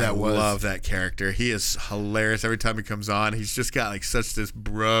exactly who that was. I love that character. He is hilarious every time he comes on. He's just got like such this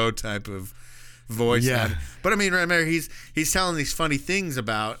bro type of voice. But I mean, remember, he's telling these funny things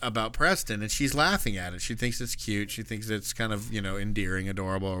about Preston, and she's laughing at it. She thinks it's cute. She thinks it's kind of endearing,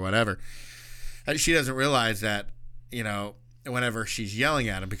 adorable, or whatever. And she doesn't realize that whenever she's yelling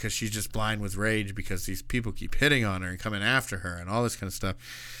at him because she's just blind with rage because these people keep hitting on her and coming after her and all this kind of stuff.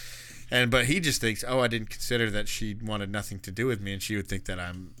 But he just thinks, I didn't consider that she wanted nothing to do with me, and she would think that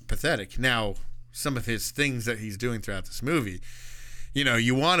I'm pathetic. Now, some of his things that he's doing throughout this movie.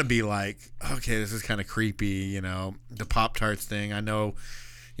 You want to be like, okay, this is kind of creepy, the Pop-Tarts thing. I know,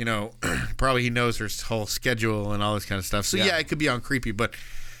 you know, probably he knows her whole schedule and all this kind of stuff. So yeah, it could be on creepy, but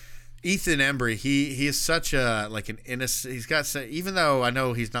Ethan Embry, he is such a like an innocent. He's got even though I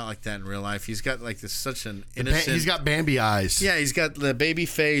know he's not like that in real life, he's got like this such an innocent. He's got Bambi eyes. Yeah, he's got the baby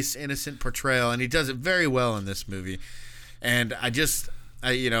face, innocent portrayal, and he does it very well in this movie. And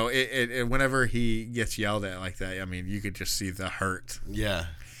you know, whenever he gets yelled at like that, I mean, you could just see the hurt. Yeah.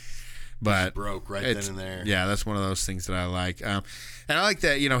 But broke right then and there. Yeah, that's one of those things that I like. And I like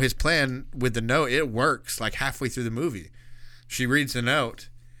that, you know, his plan with the note, it works like halfway through the movie. She reads the note.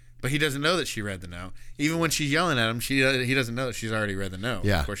 But he doesn't know that she read the note. Even when she's yelling at him, he doesn't know that she's already read the note.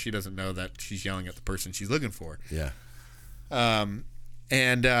 Yeah. Of course, she doesn't know that she's yelling at the person she's looking for. Yeah. So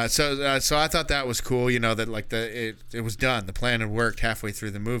I thought that was cool. You know that like it was done. The plan had worked halfway through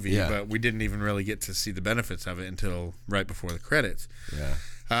the movie. Yeah. But we didn't even really get to see the benefits of it until right before the credits. Yeah.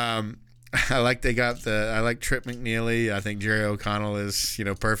 I like Trip McNeely. I think Jerry O'Connell is, you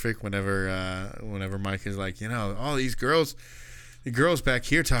know, perfect. Whenever Mike is like, you know, all these girls. The girls back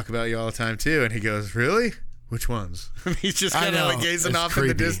here talk about you all the time too, and he goes, "Really? Which ones?" He's just kind of like gazing off in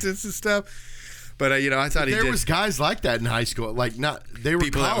the distance and stuff. But you know, I thought there was guys like that in high school. Like they were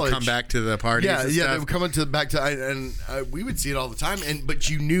people college. that would come back to the parties. Yeah, and stuff. They would come back to, and we would see it all the time. But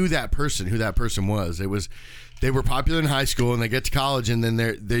you knew that person, who that person was. They were popular in high school, and they get to college, and then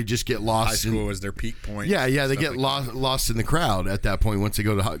they just get lost. High school was their peak point. Yeah, they get like lost in the crowd at that point once they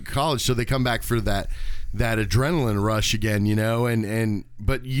go to college. So they come back for that adrenaline rush again, you know,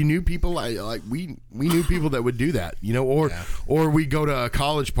 but you knew people like we knew people that would do that, you know, or we go to a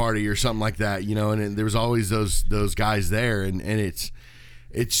college party or something like that, you know, and there was always those guys there, and it's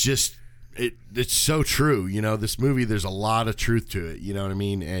just it's so true, you know. This movie, there's a lot of truth to it, you know what I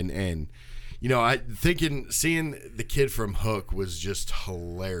mean, and you know, seeing the kid from Hook was just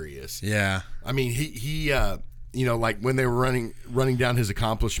hilarious. Yeah, I mean he you know, like when they were running down his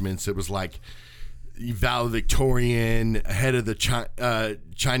accomplishments, it was like valedictorian, head of the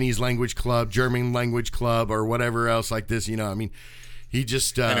Chinese language club, German language club, or whatever else like this. You know, I mean, he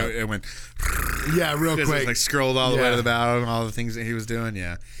just it went real quick, like scrolled all the way to the bottom, all the things that he was doing.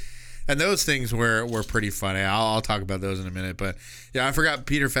 Yeah, and those things were pretty funny. I'll talk about those in a minute. But yeah, I forgot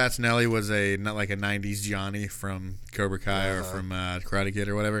Peter Facinelli was not like a '90s Johnny from Cobra Kai or from Karate Kid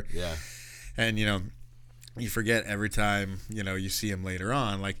or whatever. Yeah, and you know, you forget every time, you know, you see him later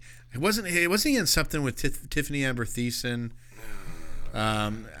on. Like, wasn't he in something with Tiffany Amber Thiessen?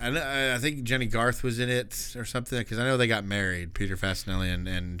 I think Jenny Garth was in it or something, because I know they got married, Peter Facinelli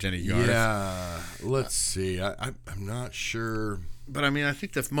and Jenny Garth. Yeah, let's see. I'm not sure. But I mean, I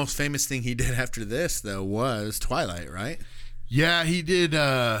think the most famous thing he did after this, though, was Twilight, right? Yeah, he did.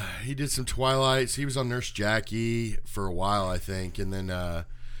 He did some Twilights. He was on Nurse Jackie for a while, I think, and then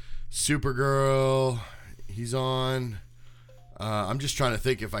Supergirl. He's on. I'm just trying to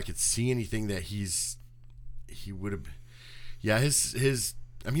think if I could see anything that he would have. Yeah, his.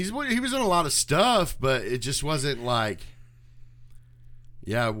 I mean, he was in a lot of stuff, but it just wasn't like.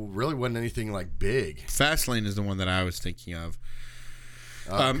 Yeah, really wasn't anything like big. Fastlane is the one that I was thinking of.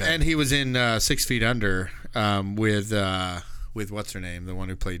 Okay. And he was in 6 Feet Under with what's her name, the one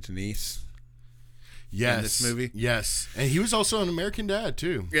who played Denise. Yes, in this movie. Yes, and he was also an American Dad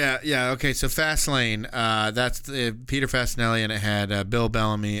too. Yeah. Okay, so Fastlane, that's Peter Facinelli, and it had Bill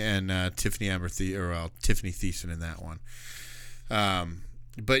Bellamy and Tiffany Tiffany Thiessen in that one.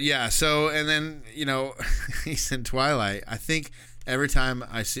 But yeah, so and then you know he's in Twilight. I think every time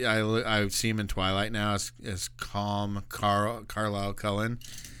I see him in Twilight now as calm Carlisle Cullen,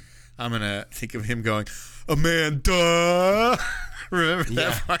 I'm gonna think of him going, Amanda. Remember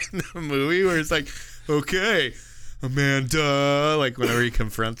that part in the movie where it's like, okay, Amanda, like whenever he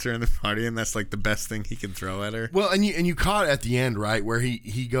confronts her in the party, and that's like the best thing he can throw at her. Well, and you caught it at the end, right, where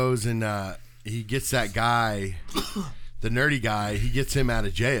he goes and he gets that guy, the nerdy guy, he gets him out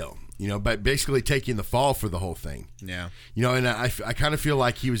of jail, you know, but basically taking the fall for the whole thing. Yeah. You know, and I kind of feel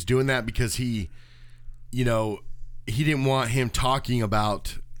like he was doing that because he didn't want him talking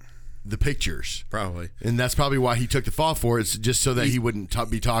about the pictures, probably, and that's probably why he took the fall for it, just so that he wouldn't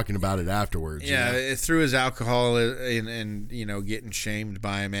be talking about it afterwards. Yeah, you know? Through his alcohol and you know getting shamed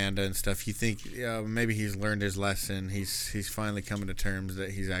by Amanda and stuff, you think maybe he's learned his lesson. He's finally coming to terms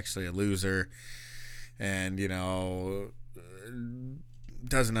that he's actually a loser, and you know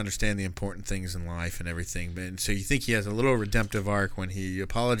doesn't understand the important things in life and everything. But so you think he has a little redemptive arc when he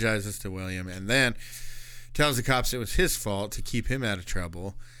apologizes to William and then tells the cops it was his fault to keep him out of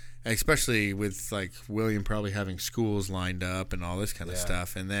trouble. Especially with like William probably having schools lined up and all this kind of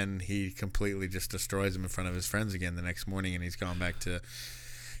stuff, and then he completely just destroys him in front of his friends again the next morning, and he's gone back to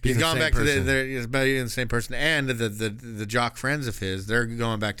He's the gone same back person. to he's being the same person, and the jock friends of his, they're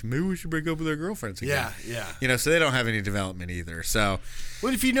going back to maybe we should break up with our girlfriends again. Yeah. So they don't have any development either. So,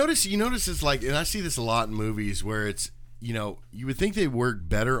 well, if you notice it's like, and I see this a lot in movies where it's, you would think they work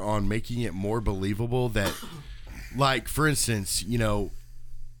better on making it more believable that, like, for instance,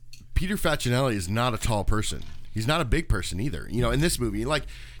 Peter Facinelli is not a tall person. He's not a big person either. In this movie, like,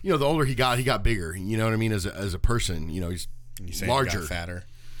 the older he got bigger. You know what I mean? As a person, he's larger, he got fatter.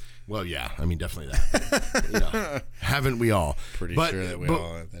 Well, yeah, I mean, definitely that. Haven't we all? Pretty sure that we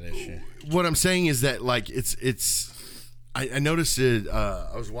all have that issue. What I'm saying is that, like, it's. I noticed it.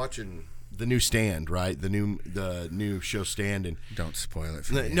 I was watching the new Stand, right? The new show Stand, and don't spoil it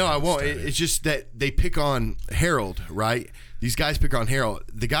for me. No, I won't. It's just that they pick on Harold, right? These guys pick on Harold.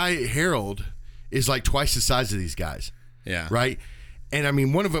 The guy Harold is like twice the size of these guys. Yeah. Right. And I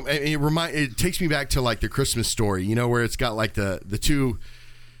mean, one of them. It takes me back to like the Christmas Story, where it's got like the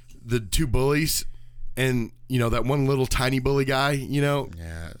two bullies, and that one little tiny bully guy.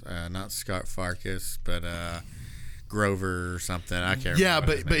 Yeah. Not Scott Farkas, but. Grover or something. I can't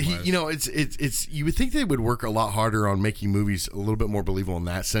remember. Yeah, but he, it's you would think they would work a lot harder on making movies a little bit more believable in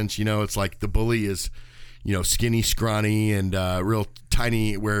that sense. It's like the bully is, skinny, scrawny, and real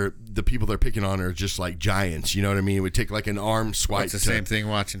tiny, where the people they're picking on are just like giants. You know what I mean? It would take like an arm swipe. It's the same thing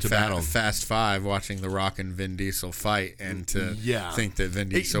watching battle. Fast Five, watching The Rock and Vin Diesel fight, and to think that Vin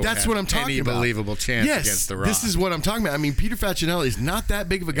Diesel that's what I'm talking any about. believable chance against The Rock. This is what I'm talking about. I mean, Peter Facinelli is not that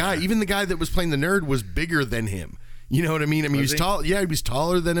big of a guy. Even the guy that was playing the nerd was bigger than him. You know what I mean? I mean, he's tall. Yeah, he was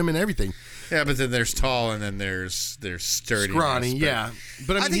taller than him and everything. Yeah, but then there's tall, and then there's sturdy, scrawny. Yeah,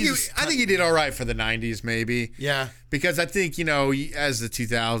 but I mean, I think he did all right for the '90s, maybe. Yeah, because I think as the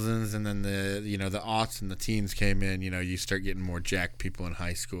 2000s and then the the aughts and the teens came in, you start getting more jacked people in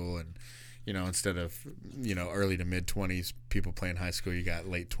high school, and instead of early to mid 20s people playing high school, you got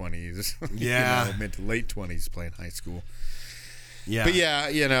late 20s. Yeah, mid to late 20s playing high school. Yeah, but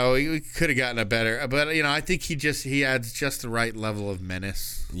he could have gotten a better. But I think he adds just the right level of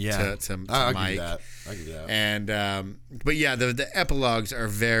menace. Yeah, to I Mike. I get that. And but yeah, the epilogues are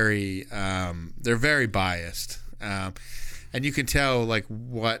very they're very biased, and you can tell like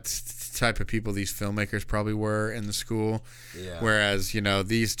what type of people these filmmakers probably were in the school. Yeah. Whereas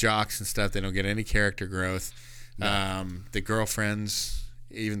these jocks and stuff, they don't get any character growth. No. The girlfriends,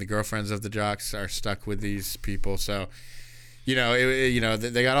 even the girlfriends of the jocks, are stuck with these people. So. They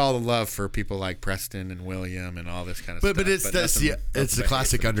got all the love for people like Preston and William and all this kind of stuff. But it's the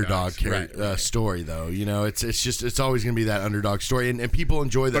classic underdog story, though. It's always going to be that underdog story, and people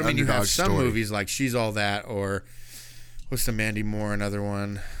enjoy the underdog story. You have some movies like She's All That, or what's the Mandy Moore, another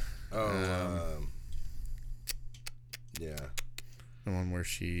one? Yeah, the one where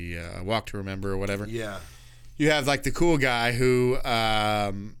she Walk to Remember or whatever. Yeah, you have like the cool guy who.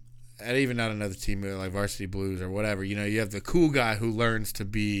 And even not another team like Varsity Blues or whatever, you have the cool guy who learns to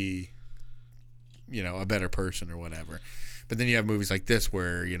be, a better person or whatever. But then you have movies like this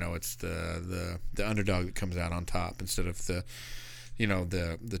where it's the underdog that comes out on top instead of the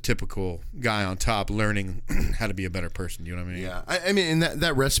typical guy on top learning how to be a better person. You know what I mean? Yeah, I mean, and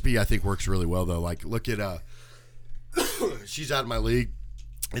that recipe I think works really well though. Like, look at She's Out of My League.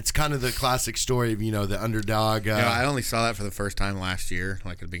 It's kind of the classic story of the underdog. I only saw that for the first time last year,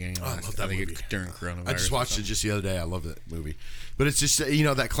 like at the beginning of last year. I think movie. During coronavirus. I just watched it just the other day. I love that movie. But it's just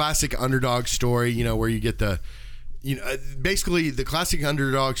that classic underdog story. Where you get the basically the classic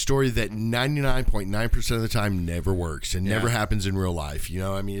underdog story that 99.9% of the time never works and never happens in real life.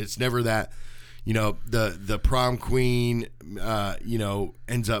 I mean, it's never that. The prom queen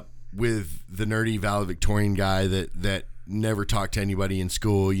ends up with the nerdy valedictorian guy that never talked to anybody in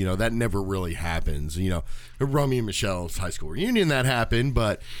school. That never really happens. Romeo and Michelle's high school reunion, that happened,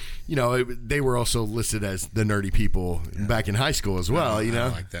 but they were also listed as the nerdy people back in high school as well. I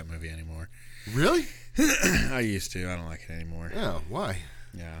don't like that movie anymore. Really? I used to. I don't like it anymore. Yeah, why?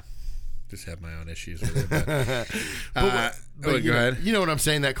 Yeah, just have my own issues with it. But go ahead. You know what I'm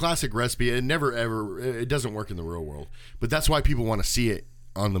saying? That classic recipe, it doesn't work in the real world. But that's why people want to see it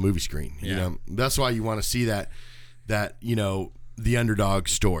on the movie screen. That's why you want to see that the underdog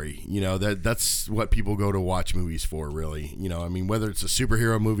story. That's what people go to watch movies for, really. I mean, whether it's a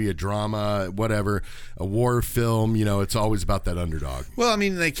superhero movie, a drama, whatever, a war film, it's always about that underdog. Well, I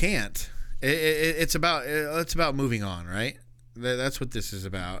mean, they can't. It's about moving on, right? That's what this is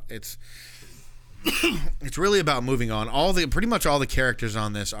about. It's really about moving on. Pretty much all the characters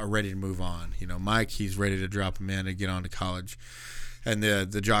on this are ready to move on. Mike, he's ready to drop Amanda and get on to college, and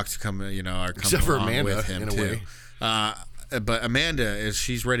the jocks are coming Except for along Amanda, with him in a too. way. But Amanda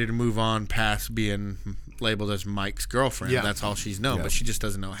she's ready to move on past being labeled as Mike's girlfriend. Yeah. That's all she's known, Yeah. but she just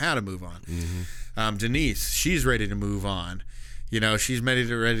doesn't know how to move on. Mm-hmm. Denise, she's ready to move on. You know, she's ready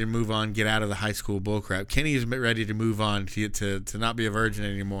to move on, get out of the high school bullcrap. Kenny's ready to move on, to not be a virgin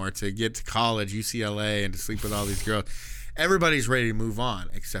anymore, to get to college, UCLA, and to sleep with all these girls. Everybody's ready to move on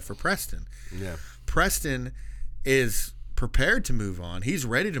except for Preston. Yeah. Preston is prepared to move on. He's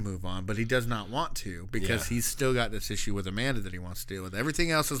ready to move on, but he does not want to because he's still got this issue with Amanda that he wants to deal with.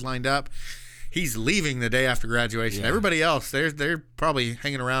 Everything else is lined up. He's leaving the day after graduation. Yeah. Everybody else, they're probably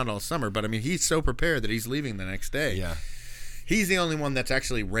hanging around all summer, but I mean, he's so prepared that he's leaving the next day. Yeah. He's the only one that's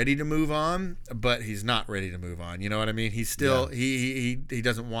actually ready to move on, but he's not ready to move on. You know what I mean? He's still he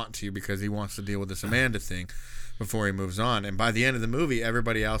doesn't want to because he wants to deal with this Amanda thing before he moves on. And by the end of the movie,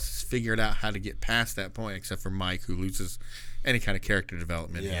 everybody else has figured out how to get past that point, except for Mike, who loses any kind of character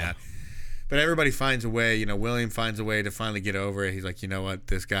development he had. But everybody finds a way. You know, William finds a way to finally get over it. He's like, you know what?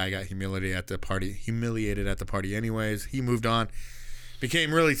 This guy got humiliated at the party anyways. He moved on,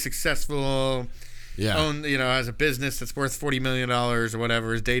 became really successful. Yeah. Owned, you know, has a business that's worth $40 million or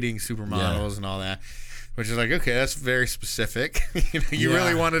whatever, is dating supermodels and all that, which is like, okay, that's very specific. You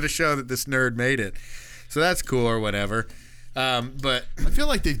really wanted to show that this nerd made it. So that's cool or whatever. But I feel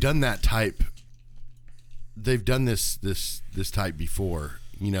like they've done that type. They've done this type before.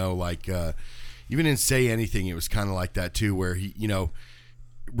 You know, like even in Say Anything, it was kind of like that too, where he, you know,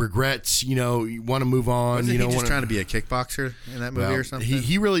 regrets, you know, you want to move on. Wasn't you know, he just trying to be a kickboxer in that movie or something?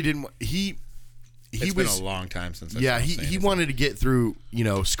 He really didn't. It's been a long time since. He wanted to get through, you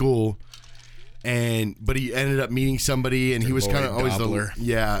know, school, but he ended up meeting somebody, and he was kind of always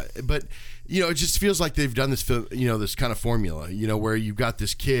but you know, it just feels like they've done this, you know, this kind of formula, you know, where you've got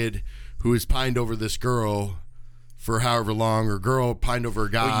this kid who has pined over this girl for however long, or girl pined over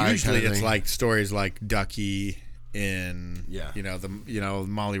a guy. Well, usually kind of it's thing. like stories like Ducky in Yeah. you know, the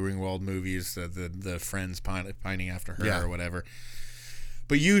Molly Ringwald movies, the friends pining after her or whatever.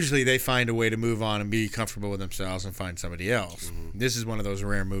 But usually they find a way to move on and be comfortable with themselves and find somebody else. Mm-hmm. This is one of those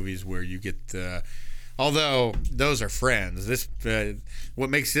rare movies where you get, although those are friends. This what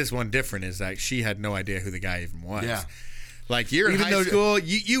makes this one different is like she had no idea who the guy even was. Yeah. Like you're in Even high though- school,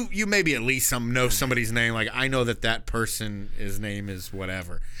 you maybe at least know somebody's name. Like I know that person, his name is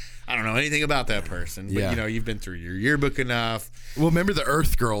whatever. I don't know anything about that person, but you know you've been through your yearbook enough. Well, remember the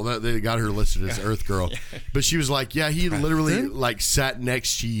Earth Girl? They got her listed as Earth Girl, but she was like, "Yeah, he literally like sat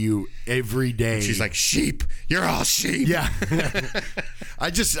next to you every day." She's like, "Sheep, you're all sheep." Yeah,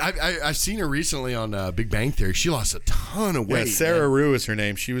 I've seen her recently on Big Bang Theory. She lost a ton of weight. Yeah, Sarah Rue is her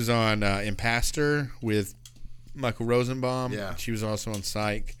name. She was on Impastor with Michael Rosenbaum. Yeah, she was also on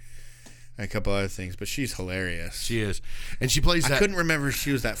Psych. And a couple other things, but she's hilarious. She is, and she plays that. I couldn't remember if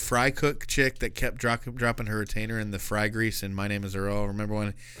she was that fry cook chick that kept dropping her retainer in the fry grease in My Name Is Earl. Remember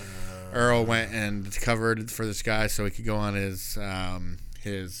when Earl went and covered for this guy so he could go on his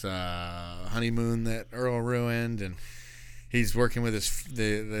honeymoon that Earl ruined, and he's working with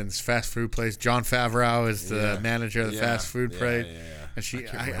his fast food place. John Favreau is the manager of the fast food place. And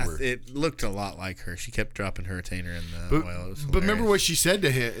it looked a lot like her. She kept dropping her retainer in the oil. It was but remember what she said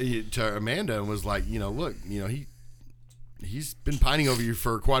to Amanda, and was like, you know, look, you know, he's been pining over you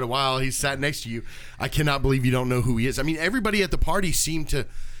for quite a while. He's sat next to you. I cannot believe you don't know who he is. I mean, everybody at the party seemed to,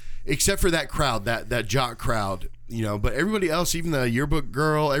 except for that crowd, that jock crowd, you know, but everybody else, even the yearbook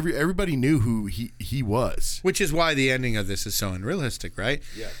girl, everybody knew who he was. Which is why the ending of this is so unrealistic, right?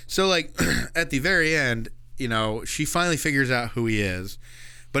 Yeah. So, like, at the very end, you know, she finally figures out who he is,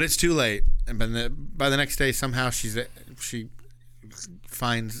 but it's too late. And by the next day, somehow she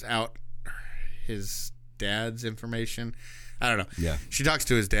finds out his dad's information. I don't know. Yeah. She talks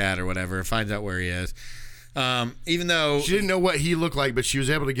to his dad or whatever and finds out where he is. Even though she didn't know what he looked like, but she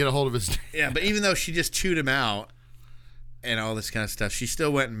was able to get a hold of his. Yeah, but even though she just chewed him out and all this kind of stuff, she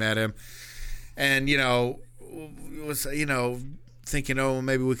still went and met him, and was thinking, oh,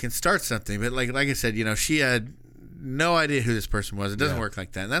 maybe we can start something. But like I said, you know, she had no idea who this person was. It doesn't work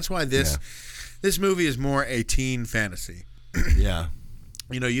like that, and that's why this movie is more a teen fantasy. Yeah.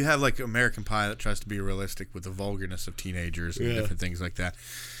 You know, you have like American Pie that tries to be realistic with the vulgarness of teenagers and different things like that.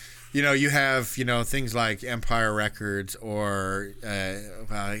 You know, you have, you know, things like Empire Records or,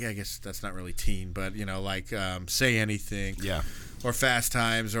 well, I guess that's not really teen, but, you know, like Say Anything. Yeah. Or Fast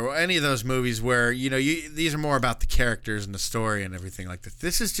Times or any of those movies where, you know, these are more about the characters and the story and everything like that.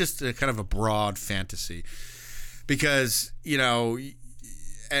 This is just a kind of a broad fantasy because, you know,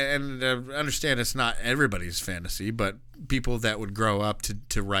 and understand it's not everybody's fantasy, but people that would grow up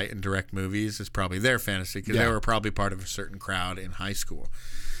to write and direct movies is probably their fantasy because they were probably part of a certain crowd in high school.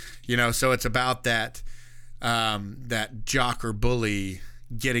 You know, so it's about that jock or bully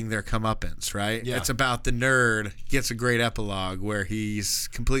getting their comeuppance, right? Yeah. It's about the nerd gets a great epilogue where he's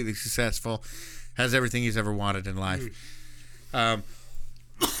completely successful, has everything he's ever wanted in life.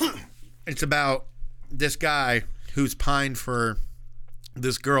 It's about this guy who's pined for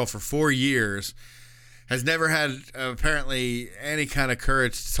this girl for 4 years, has never had apparently any kind of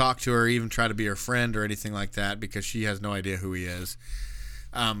courage to talk to her, even try to be her friend or anything like that, because she has no idea who he is.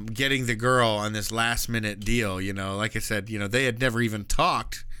 Getting the girl on this last minute deal, like I said, they had never even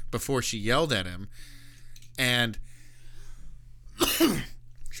talked before she yelled at him. And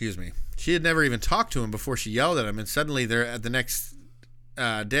excuse me, she had never even talked to him before she yelled at him. And suddenly they're at the next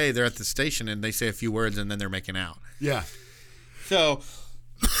day, they're at the station and they say a few words and then they're making out. Yeah. So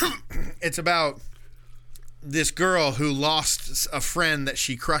it's about this girl who lost a friend that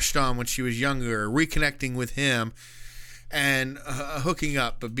she crushed on when she was younger, reconnecting with him and hooking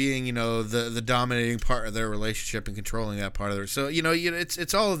up, but being, the dominating part of their relationship and controlling that part of their. So,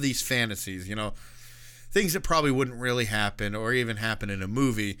 it's all of these fantasies, things that probably wouldn't really happen or even happen in a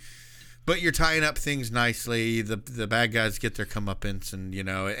movie, but you're tying up things nicely. The bad guys get their comeuppance, and,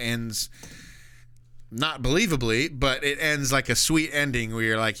 it ends not believably, but it ends like a sweet ending where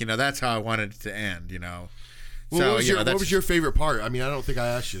you're like, that's how I wanted it to end, Well, what was your favorite part? I mean, I don't think I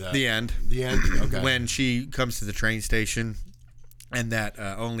asked you that. The end. The end? Okay. When she comes to the train station and that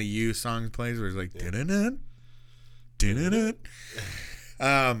Only You song plays where it's like, dun-dun-dun, dun-dun-dun.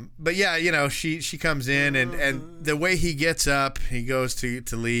 But yeah, she comes in and the way he gets up, he goes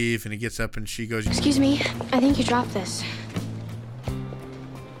to leave and he gets up and she goes, Excuse me, I think you dropped this.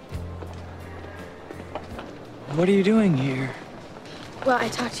 What are you doing here? Well, I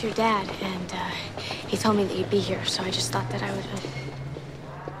talked to your dad, and he told me that you'd be here, so I just thought that I would...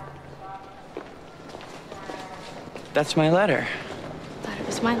 That's my letter. Thought it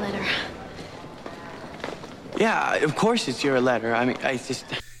was my letter. Yeah, of course it's your letter. I mean,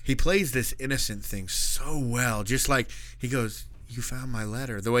 He plays this innocent thing so well, just like he goes, you found my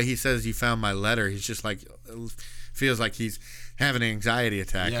letter. The way he says you found my letter, he's just like, feels like he's having an anxiety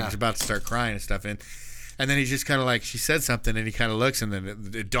attack and he's about to start crying and stuff. And then he's just kind of like, she said something, and he kind of looks, and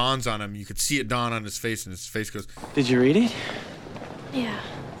then it dawns on him. You could see it dawn on his face, and his face goes... Did you read it? Yeah.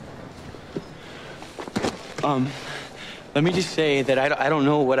 Let me just say that I don't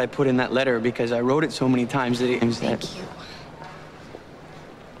know what I put in that letter because I wrote it so many times that it... Thank you.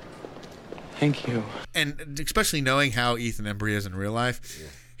 Thank you. And especially knowing how Ethan Embry is in real life,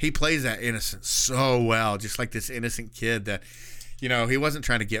 he plays that innocence so well, just like this innocent kid that... he wasn't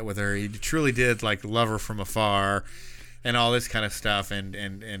trying to get with her. He truly did like love her from afar and all this kind of stuff.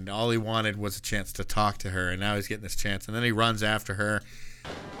 And all he wanted was a chance to talk to her. And now he's getting this chance. And then he runs after her.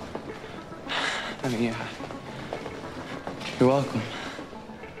 I mean, you're welcome.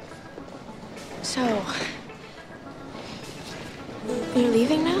 So, you're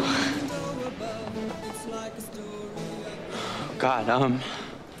leaving now? God,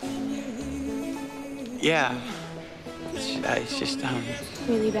 yeah. It's just,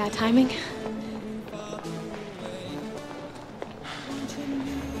 Really bad timing?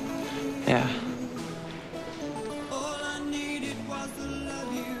 Yeah.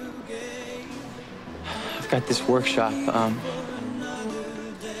 I've got this workshop,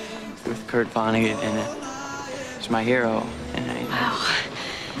 with Kurt Vonnegut, and it's my hero, and Wow.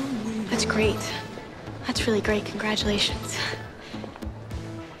 That's great. That's really great. Congratulations.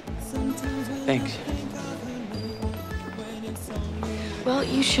 Thanks. Well,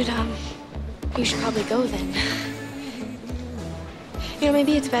 you should probably go then.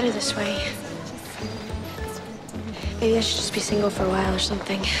 Maybe it's better this way. Maybe I should just be single for a while or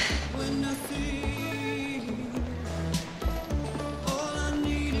something.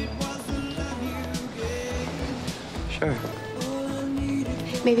 Sure.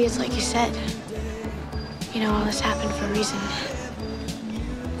 Maybe it's like you said. All this happened for a reason.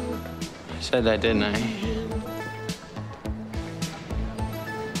 I said that, didn't I?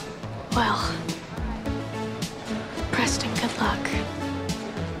 Well, Preston, good luck.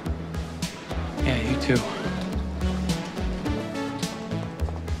 Yeah, you too.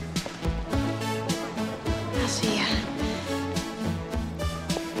 I'll see ya.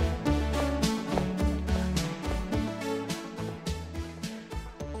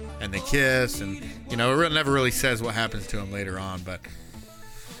 And they kiss, and it never really says what happens to him later on, but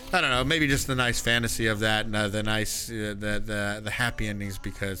I don't know, maybe just the nice fantasy of that, and the nice the happy endings,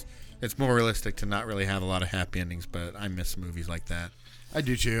 because it's more realistic to not really have a lot of happy endings, but I miss movies like that. I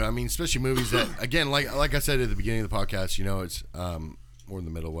do too. I mean, especially movies that, again, like I said at the beginning of the podcast, it's or in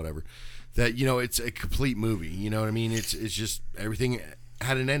the middle, whatever, that it's a complete movie. You know what I mean? It's just everything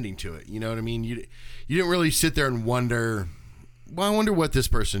had an ending to it. You know what I mean? You didn't really sit there and wonder well, I wonder what this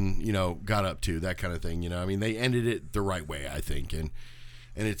person, got up to, that kind of thing. I mean, they ended it the right way, I think, and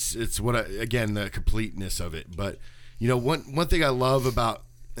it's what again, the completeness of it. But one thing I love about,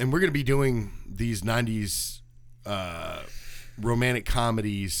 and we're going to be doing these 90s romantic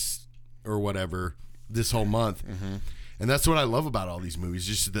comedies or whatever this whole month, and that's what I love about all these movies.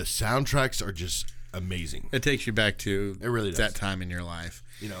 Just the soundtracks are just amazing. It takes you back to it really does. That time in your life.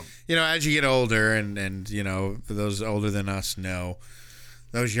 As you get older, and for those older than us know,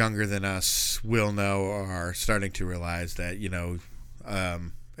 those younger than us will know or are starting to realize that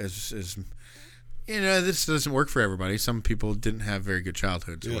this doesn't work for everybody. Some people didn't have very good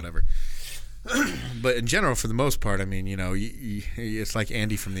childhoods or whatever. But in general, for the most part, I mean, it's like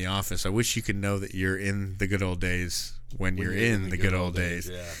Andy from The Office. I wish you could know that you're in the good old days when you're in the good old days.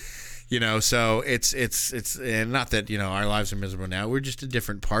 Yeah. So it's and not that our lives are miserable now. We're just at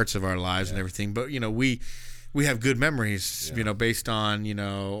different parts of our lives and everything. But we have good memories, based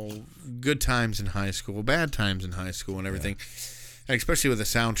on good times in high school, bad times in high school, and everything. And especially with a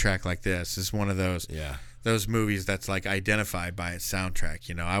soundtrack like this, it's one of those those movies that's like identified by its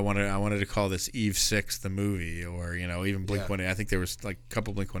soundtrack. I wanted to call this Eve 6 the movie, or even Blink 180. I think there was like a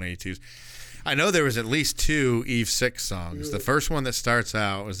couple Blink 182s. I know there was at least 2 Eve 6 songs. The first one that starts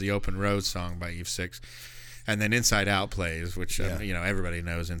out was the Open Road song by Eve 6, and then Inside Out plays, which everybody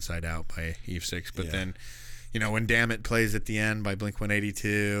knows Inside Out by Eve 6. But then, when Damn It plays at the end by Blink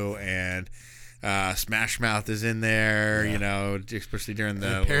 182, and Smash Mouth is in there, especially during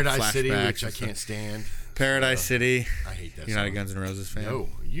the Paradise City, which I stuff. Can't stand. Paradise City. I hate that. You're song. not a Guns N' Roses fan? No,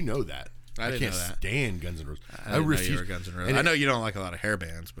 you know that. I didn't can't know that. stand Guns N' Roses. I refuse. Know you were Guns N' Roses. I know you don't like a lot of hair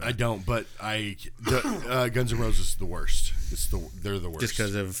bands, but I don't. But Guns N' Roses is the worst. They're the worst. Just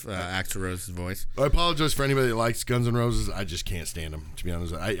because of Axl Rose's voice. I apologize for anybody that likes Guns N' Roses. I just can't stand them. To be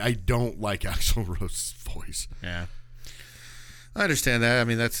honest, I don't like Axl Rose's voice. Yeah. I understand that. I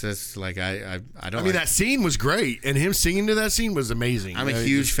mean, that's like I don't. I mean, that scene was great, and him singing to that scene was amazing. I'm a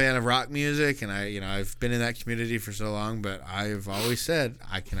huge fan of rock music, and I've been in that community for so long. But I've always said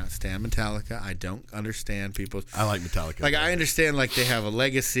I cannot stand Metallica. I don't understand people. I like Metallica. Like I understand, like they have a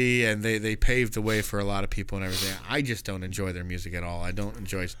legacy, and they paved the way for a lot of people and everything. I just don't enjoy their music at all. I don't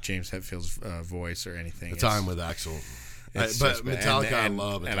enjoy James Hetfield's voice or anything. That's I'm with Axl. But Metallica, I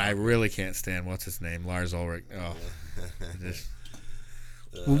love it, and I really can't stand what's his name, Lars Ulrich. Oh.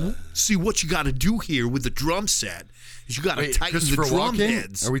 See what you got to do here with the drum set is you got to tighten the drum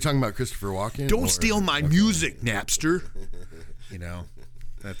heads. Are we talking about Christopher Walken? Don't steal my music, Napster.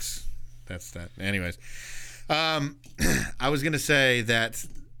 That's that. Anyways, I was gonna say that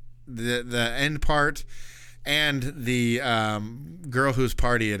the end part and the girl whose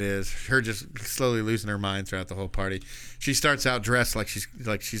party it is, her just slowly losing her mind throughout the whole party. She starts out dressed like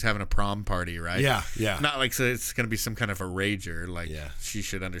she's having a prom party, right? Yeah. Not like so it's going to be some kind of a rager. She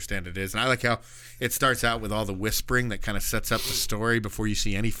should understand it is. And I like how it starts out with all the whispering that kind of sets up the story before you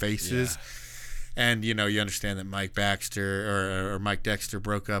see any faces. Yeah. And you understand that Mike Baxter or Mike Dexter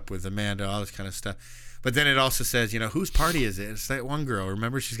broke up with Amanda, all this kind of stuff. But then it also says, whose party is it? It's that one girl.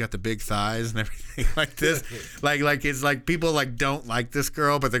 Remember, she's got the big thighs and everything like this. like it's like people don't like this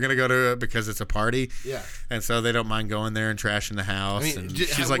girl, but they're gonna go to it because it's a party. Yeah. And so they don't mind going there and trashing the house. I mean, and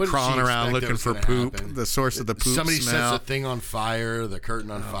she's like crawling around looking for poop. Happen? The source of the poop Somebody smell. sets a thing on fire, the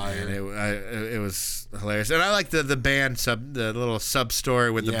curtain on fire. Man, it was hilarious. And I like the band the little sub story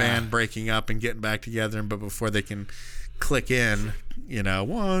with the band breaking up and getting back together, but before they can click in,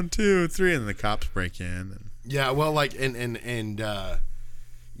 1, 2, 3, and the cops break in. And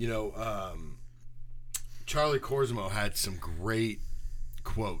Charlie Korsmo had some great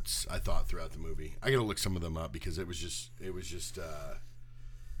quotes, I thought, throughout the movie. I gotta look some of them up because it was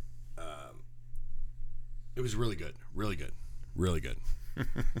really good, really good, really good.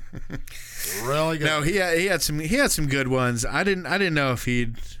 Really good. No, he had some good ones. I didn't know if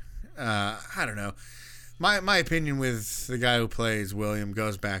he'd I don't know. My opinion with the guy who plays William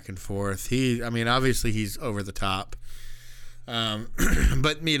goes back and forth. Obviously he's over the top.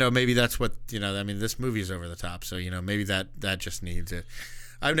 But maybe that's what this movie's over the top, so maybe that just needs it.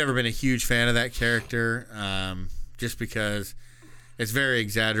 I've never been a huge fan of that character, just because it's very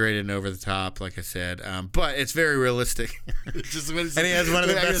exaggerated and over the top, like I said. But it's very realistic. And he has one of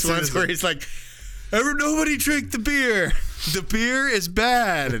the best ones where he's like, nobody drink the beer. The beer is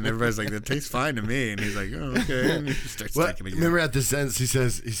bad. And everybody's like, that tastes fine to me. And he's like, oh, okay. And he starts taking again. Remember at the sentence, he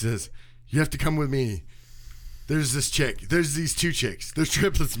says, you have to come with me. There's this chick. There's these 2 chicks. They're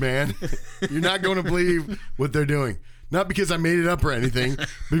triplets, man. You're not going to believe what they're doing. Not because I made it up or anything,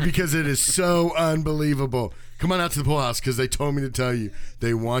 but because it is so unbelievable. Come on out to the pool house because they told me to tell you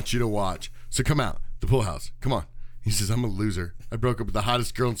they want you to watch. So come out, the pool house. Come on. He says, I'm a loser. I broke up with the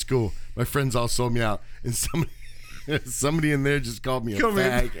hottest girl in school. My friends all sold me out. And somebody in there just called me a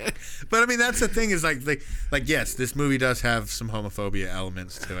fag. But I mean, that's the thing is like yes, this movie does have some homophobia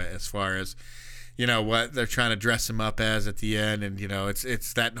elements to it as far as, you know, what they're trying to dress him up as at the end. And, you know,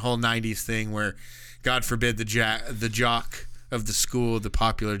 it's that whole 90s thing where, God forbid, the jock of the school, the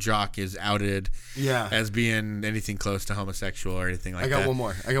popular jock, is outed as being anything close to homosexual or anything like that.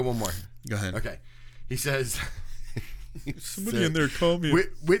 I got one more. Go ahead. Okay. He says... Somebody in there called me.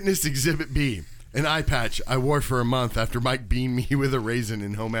 Witness Exhibit B. An eye patch I wore for a month after Mike beamed me with a raisin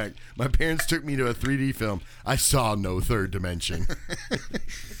in home ec. My parents took me to a 3D film. I saw no third dimension.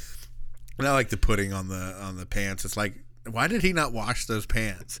 And I like the pudding on the pants. It's like, why did he not wash those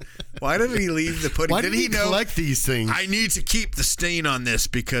pants? Why did he leave the pudding? Why did he collect these things? I need to keep the stain on this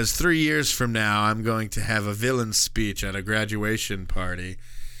because 3 years from now I'm going to have a villain speech at a graduation party.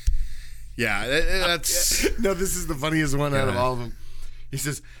 Yeah, that's... No, this is the funniest one out of all of them. He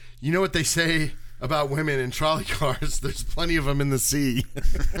says, you know what they say about women in trolley cars? There's plenty of them in the sea.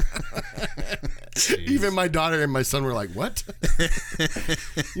 Even my daughter and my son were like, what?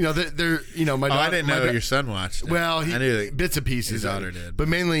 You know, they're my daughter... I didn't know your son watched it. Well, I knew bits and pieces. His daughter did. But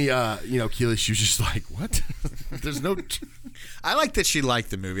mainly, Keely, she was just like, what? There's no... I like that she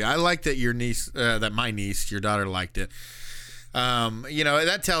liked the movie. I like that your daughter liked it.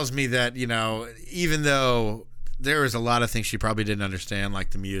 That tells me that, even though there was a lot of things she probably didn't understand, like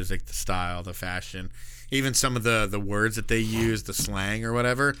the music, the style, the fashion, even some of the words that they use, the slang or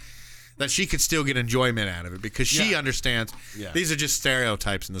whatever, that she could still get enjoyment out of it because she understands these are just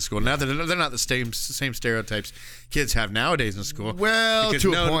stereotypes in the school. Now they're not the same stereotypes kids have nowadays in school. Well,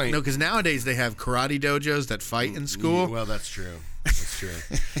 to a point. No, because nowadays they have karate dojos that fight in school. Well, that's true. That's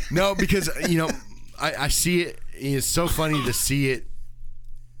true. No, because, I see it. It's so funny to see it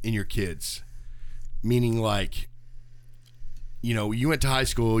in your kids. Meaning, like, you went to high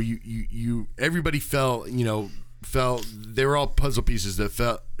school. You everybody fell. They were all puzzle pieces that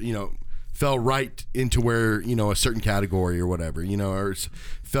fell right into where a certain category or whatever. Or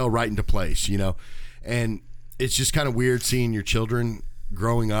fell right into place. And it's just kind of weird seeing your children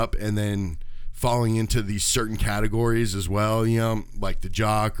growing up and then falling into these certain categories as well. Like the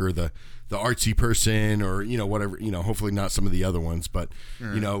jock or the artsy person or, whatever, hopefully not some of the other ones, but,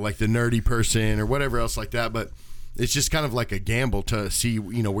 like the nerdy person or whatever else like that. But it's just kind of like a gamble to see,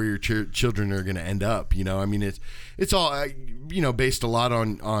 where your children are going to end up. I mean, it's all, based a lot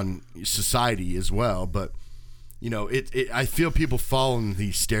on society as well. But, I feel people fall in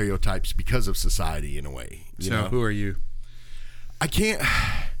these stereotypes because of society in a way. So who are you? I can't...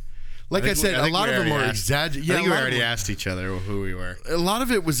 Like I said, a lot of them were exaggerated. I think we already asked each other who we were. A lot of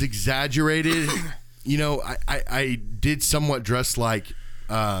it was exaggerated. I did somewhat dress like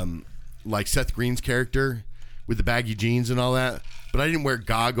Seth Green's character with the baggy jeans and all that, but I didn't wear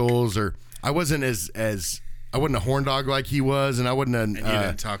goggles or I wasn't I wasn't a horn dog like he was, and I wasn't a. And you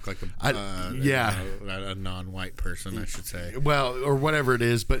didn't talk like a non-white person, I should say. Well, or whatever it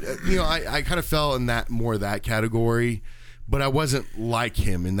is, but I kind of fell in that category. But I wasn't like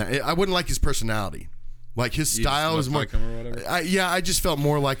him in that. I wouldn't like his personality. Like his style was more. Like him or whatever? I just felt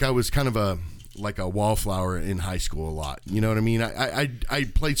more like I was kind of a wallflower in high school a lot. You know what I mean?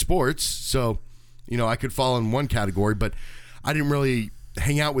 I played sports, so I could fall in one category, but I didn't really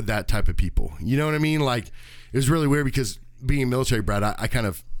hang out with that type of people. You know what I mean? Like it was really weird because being a military brat,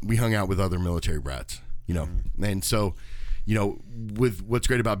 we hung out with other military brats. And so with what's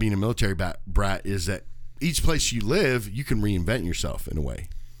great about being a military brat is that each place you live, you can reinvent yourself in a way.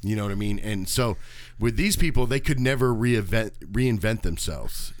 You know what I mean? And so with these people, they could never reinvent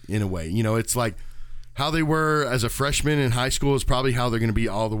themselves in a way. It's like how they were as a freshman in high school is probably how they're going to be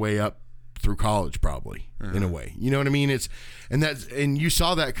all the way up through college, probably in a way. You know what I mean? And you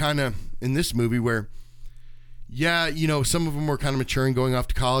saw that kind of in this movie where, some of them were kind of maturing going off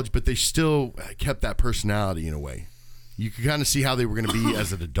to college, but they still kept that personality in a way. You could kind of see how they were going to be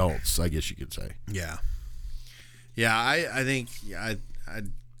as adults, I guess you could say. Yeah. Yeah, I think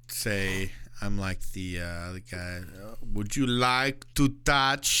I'd say I'm like the guy. Would you like to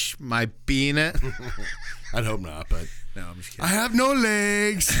touch my peanut? I'd hope not, but no, I'm just kidding. I have no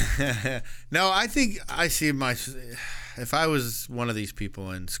legs. No, I think I see if I was one of these people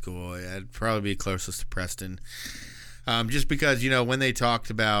in school, I'd probably be closest to Preston, just because when they talked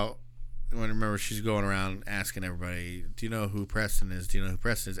about. Remember, she's going around asking everybody, do you know who Preston is? Do you know who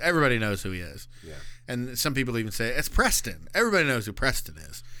Preston is? Everybody knows who he is. Yeah. And some people even say, it's Preston. Everybody knows who Preston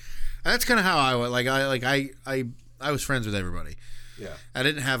is. And that's kind of how I was. I was friends with everybody. Yeah. I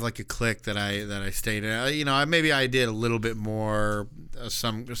didn't have like a clique that I stayed in. Maybe I did a little bit more a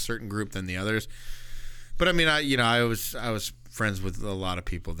certain group than the others. But I mean, I was friends with a lot of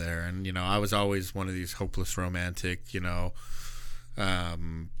people there, and I was always one of these hopeless romantic,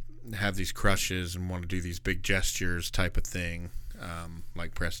 have these crushes and want to do these big gestures type of thing,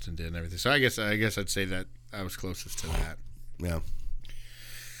 like Preston did and everything. So I guess I'd say that I was closest to that. Yeah.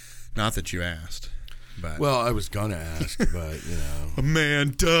 Not that you asked, but well, I was gonna ask, but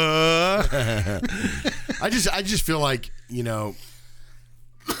Amanda. I just feel like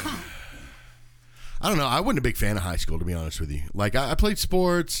I don't know. I wasn't a big fan of high school, to be honest with you. Like I played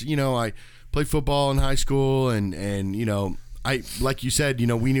sports, I played football in high school, and I, like you said,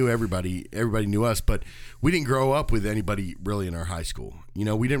 we knew everybody knew us, but we didn't grow up with anybody really in our high school.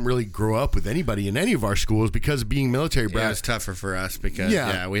 We didn't really grow up with anybody in any of our schools because of being military brats. Yeah, it was tougher for us because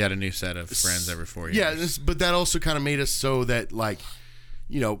we had a new set of friends every 4 years. Yeah, but that also kind of made us so that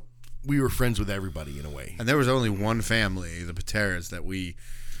we were friends with everybody in a way. And there was only one family, the Pateras, that we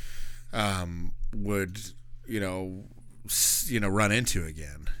would run into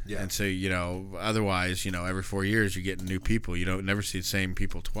again. Yeah. And so otherwise every 4 years you're getting new people. You don't never see the same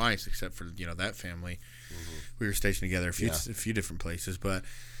people twice, except for that family. Mm-hmm. We were stationed together a few different places, but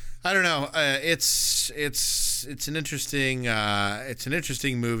I don't know. It's an interesting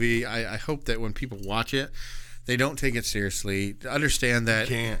movie. I hope that when people watch it, they don't take it seriously. Understand that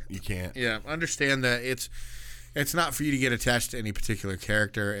you can't. Yeah, understand that it's not for you to get attached to any particular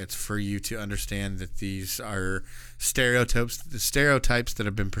character. It's for you to understand that these are stereotypes that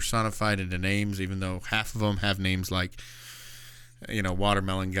have been personified into names, even though half of them have names like,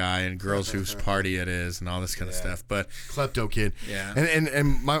 Watermelon Guy and Girls Whose Party It Is and all this kind of stuff. But Klepto Kid. Yeah.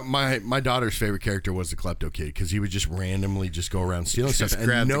 And my daughter's favorite character was the Klepto Kid because he would just randomly just go around stealing stuff.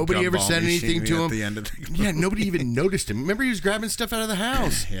 And nobody ever said anything to him. Yeah, nobody even noticed him. Remember, he was grabbing stuff out of the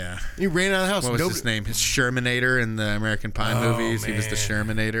house. Yeah. He ran out of the house. What was his name? His Shermanator in the American Pie movies. Man. He was the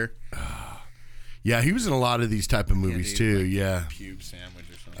Shermanator. Yeah, he was in a lot of these type of movies too. Like pube sandwich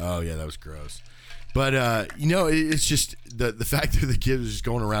or something. Oh yeah, that was gross. But it's just the fact that the kid was just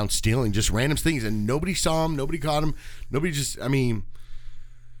going around stealing just random things, and nobody saw him, nobody caught him, nobody just. I mean,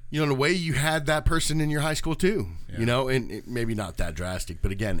 in a way, you had that person in your high school too. Yeah. And maybe not that drastic,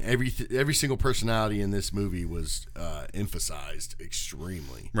 but again, every single personality in this movie was emphasized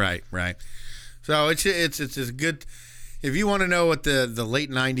extremely. Right. So it's a good. If you want to know what the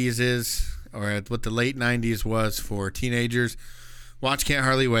late '90s is, or what the late '90s was for teenagers, watch Can't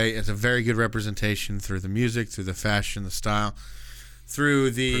Hardly Wait. It's a very good representation through the music, through the fashion, the style,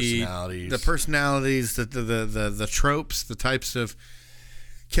 through the personalities, the tropes, the types of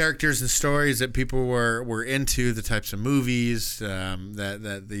characters and stories that people were into, the types of movies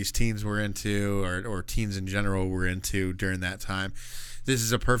that these teens were into, or teens in general were into during that time. This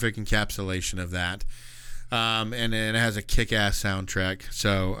is a perfect encapsulation of that, and it has a kick-ass soundtrack.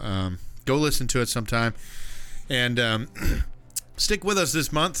 So go listen to it sometime, and stick with us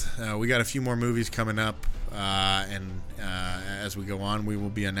this month. We got a few more movies coming up, and as we go on, we will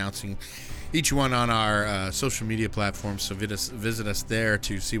be announcing each one on our social media platforms. So visit us there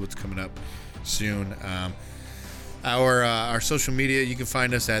to see what's coming up soon. Our social media, you can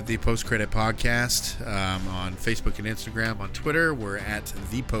find us at The Post Credit Podcast on Facebook and Instagram. On Twitter, we're at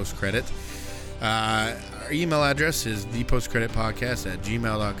The Post Credit. Our email address is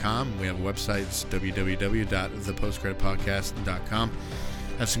thepostcreditpodcast@gmail.com. We have a website. It's www.thepostcreditpodcast.com.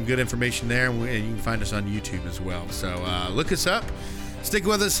 Have some good information there, and you can find us on YouTube as well. So look us up. Stick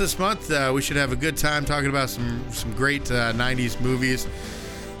with us this month. We should have a good time talking about some great 90s movies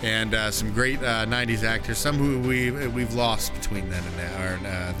and some great 90s actors. Some who we've lost between then and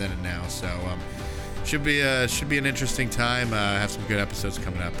now. So should be an interesting time. Have some good episodes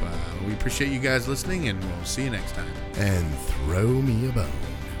coming up. We appreciate you guys listening, and we'll see you next time. And throw me a bone.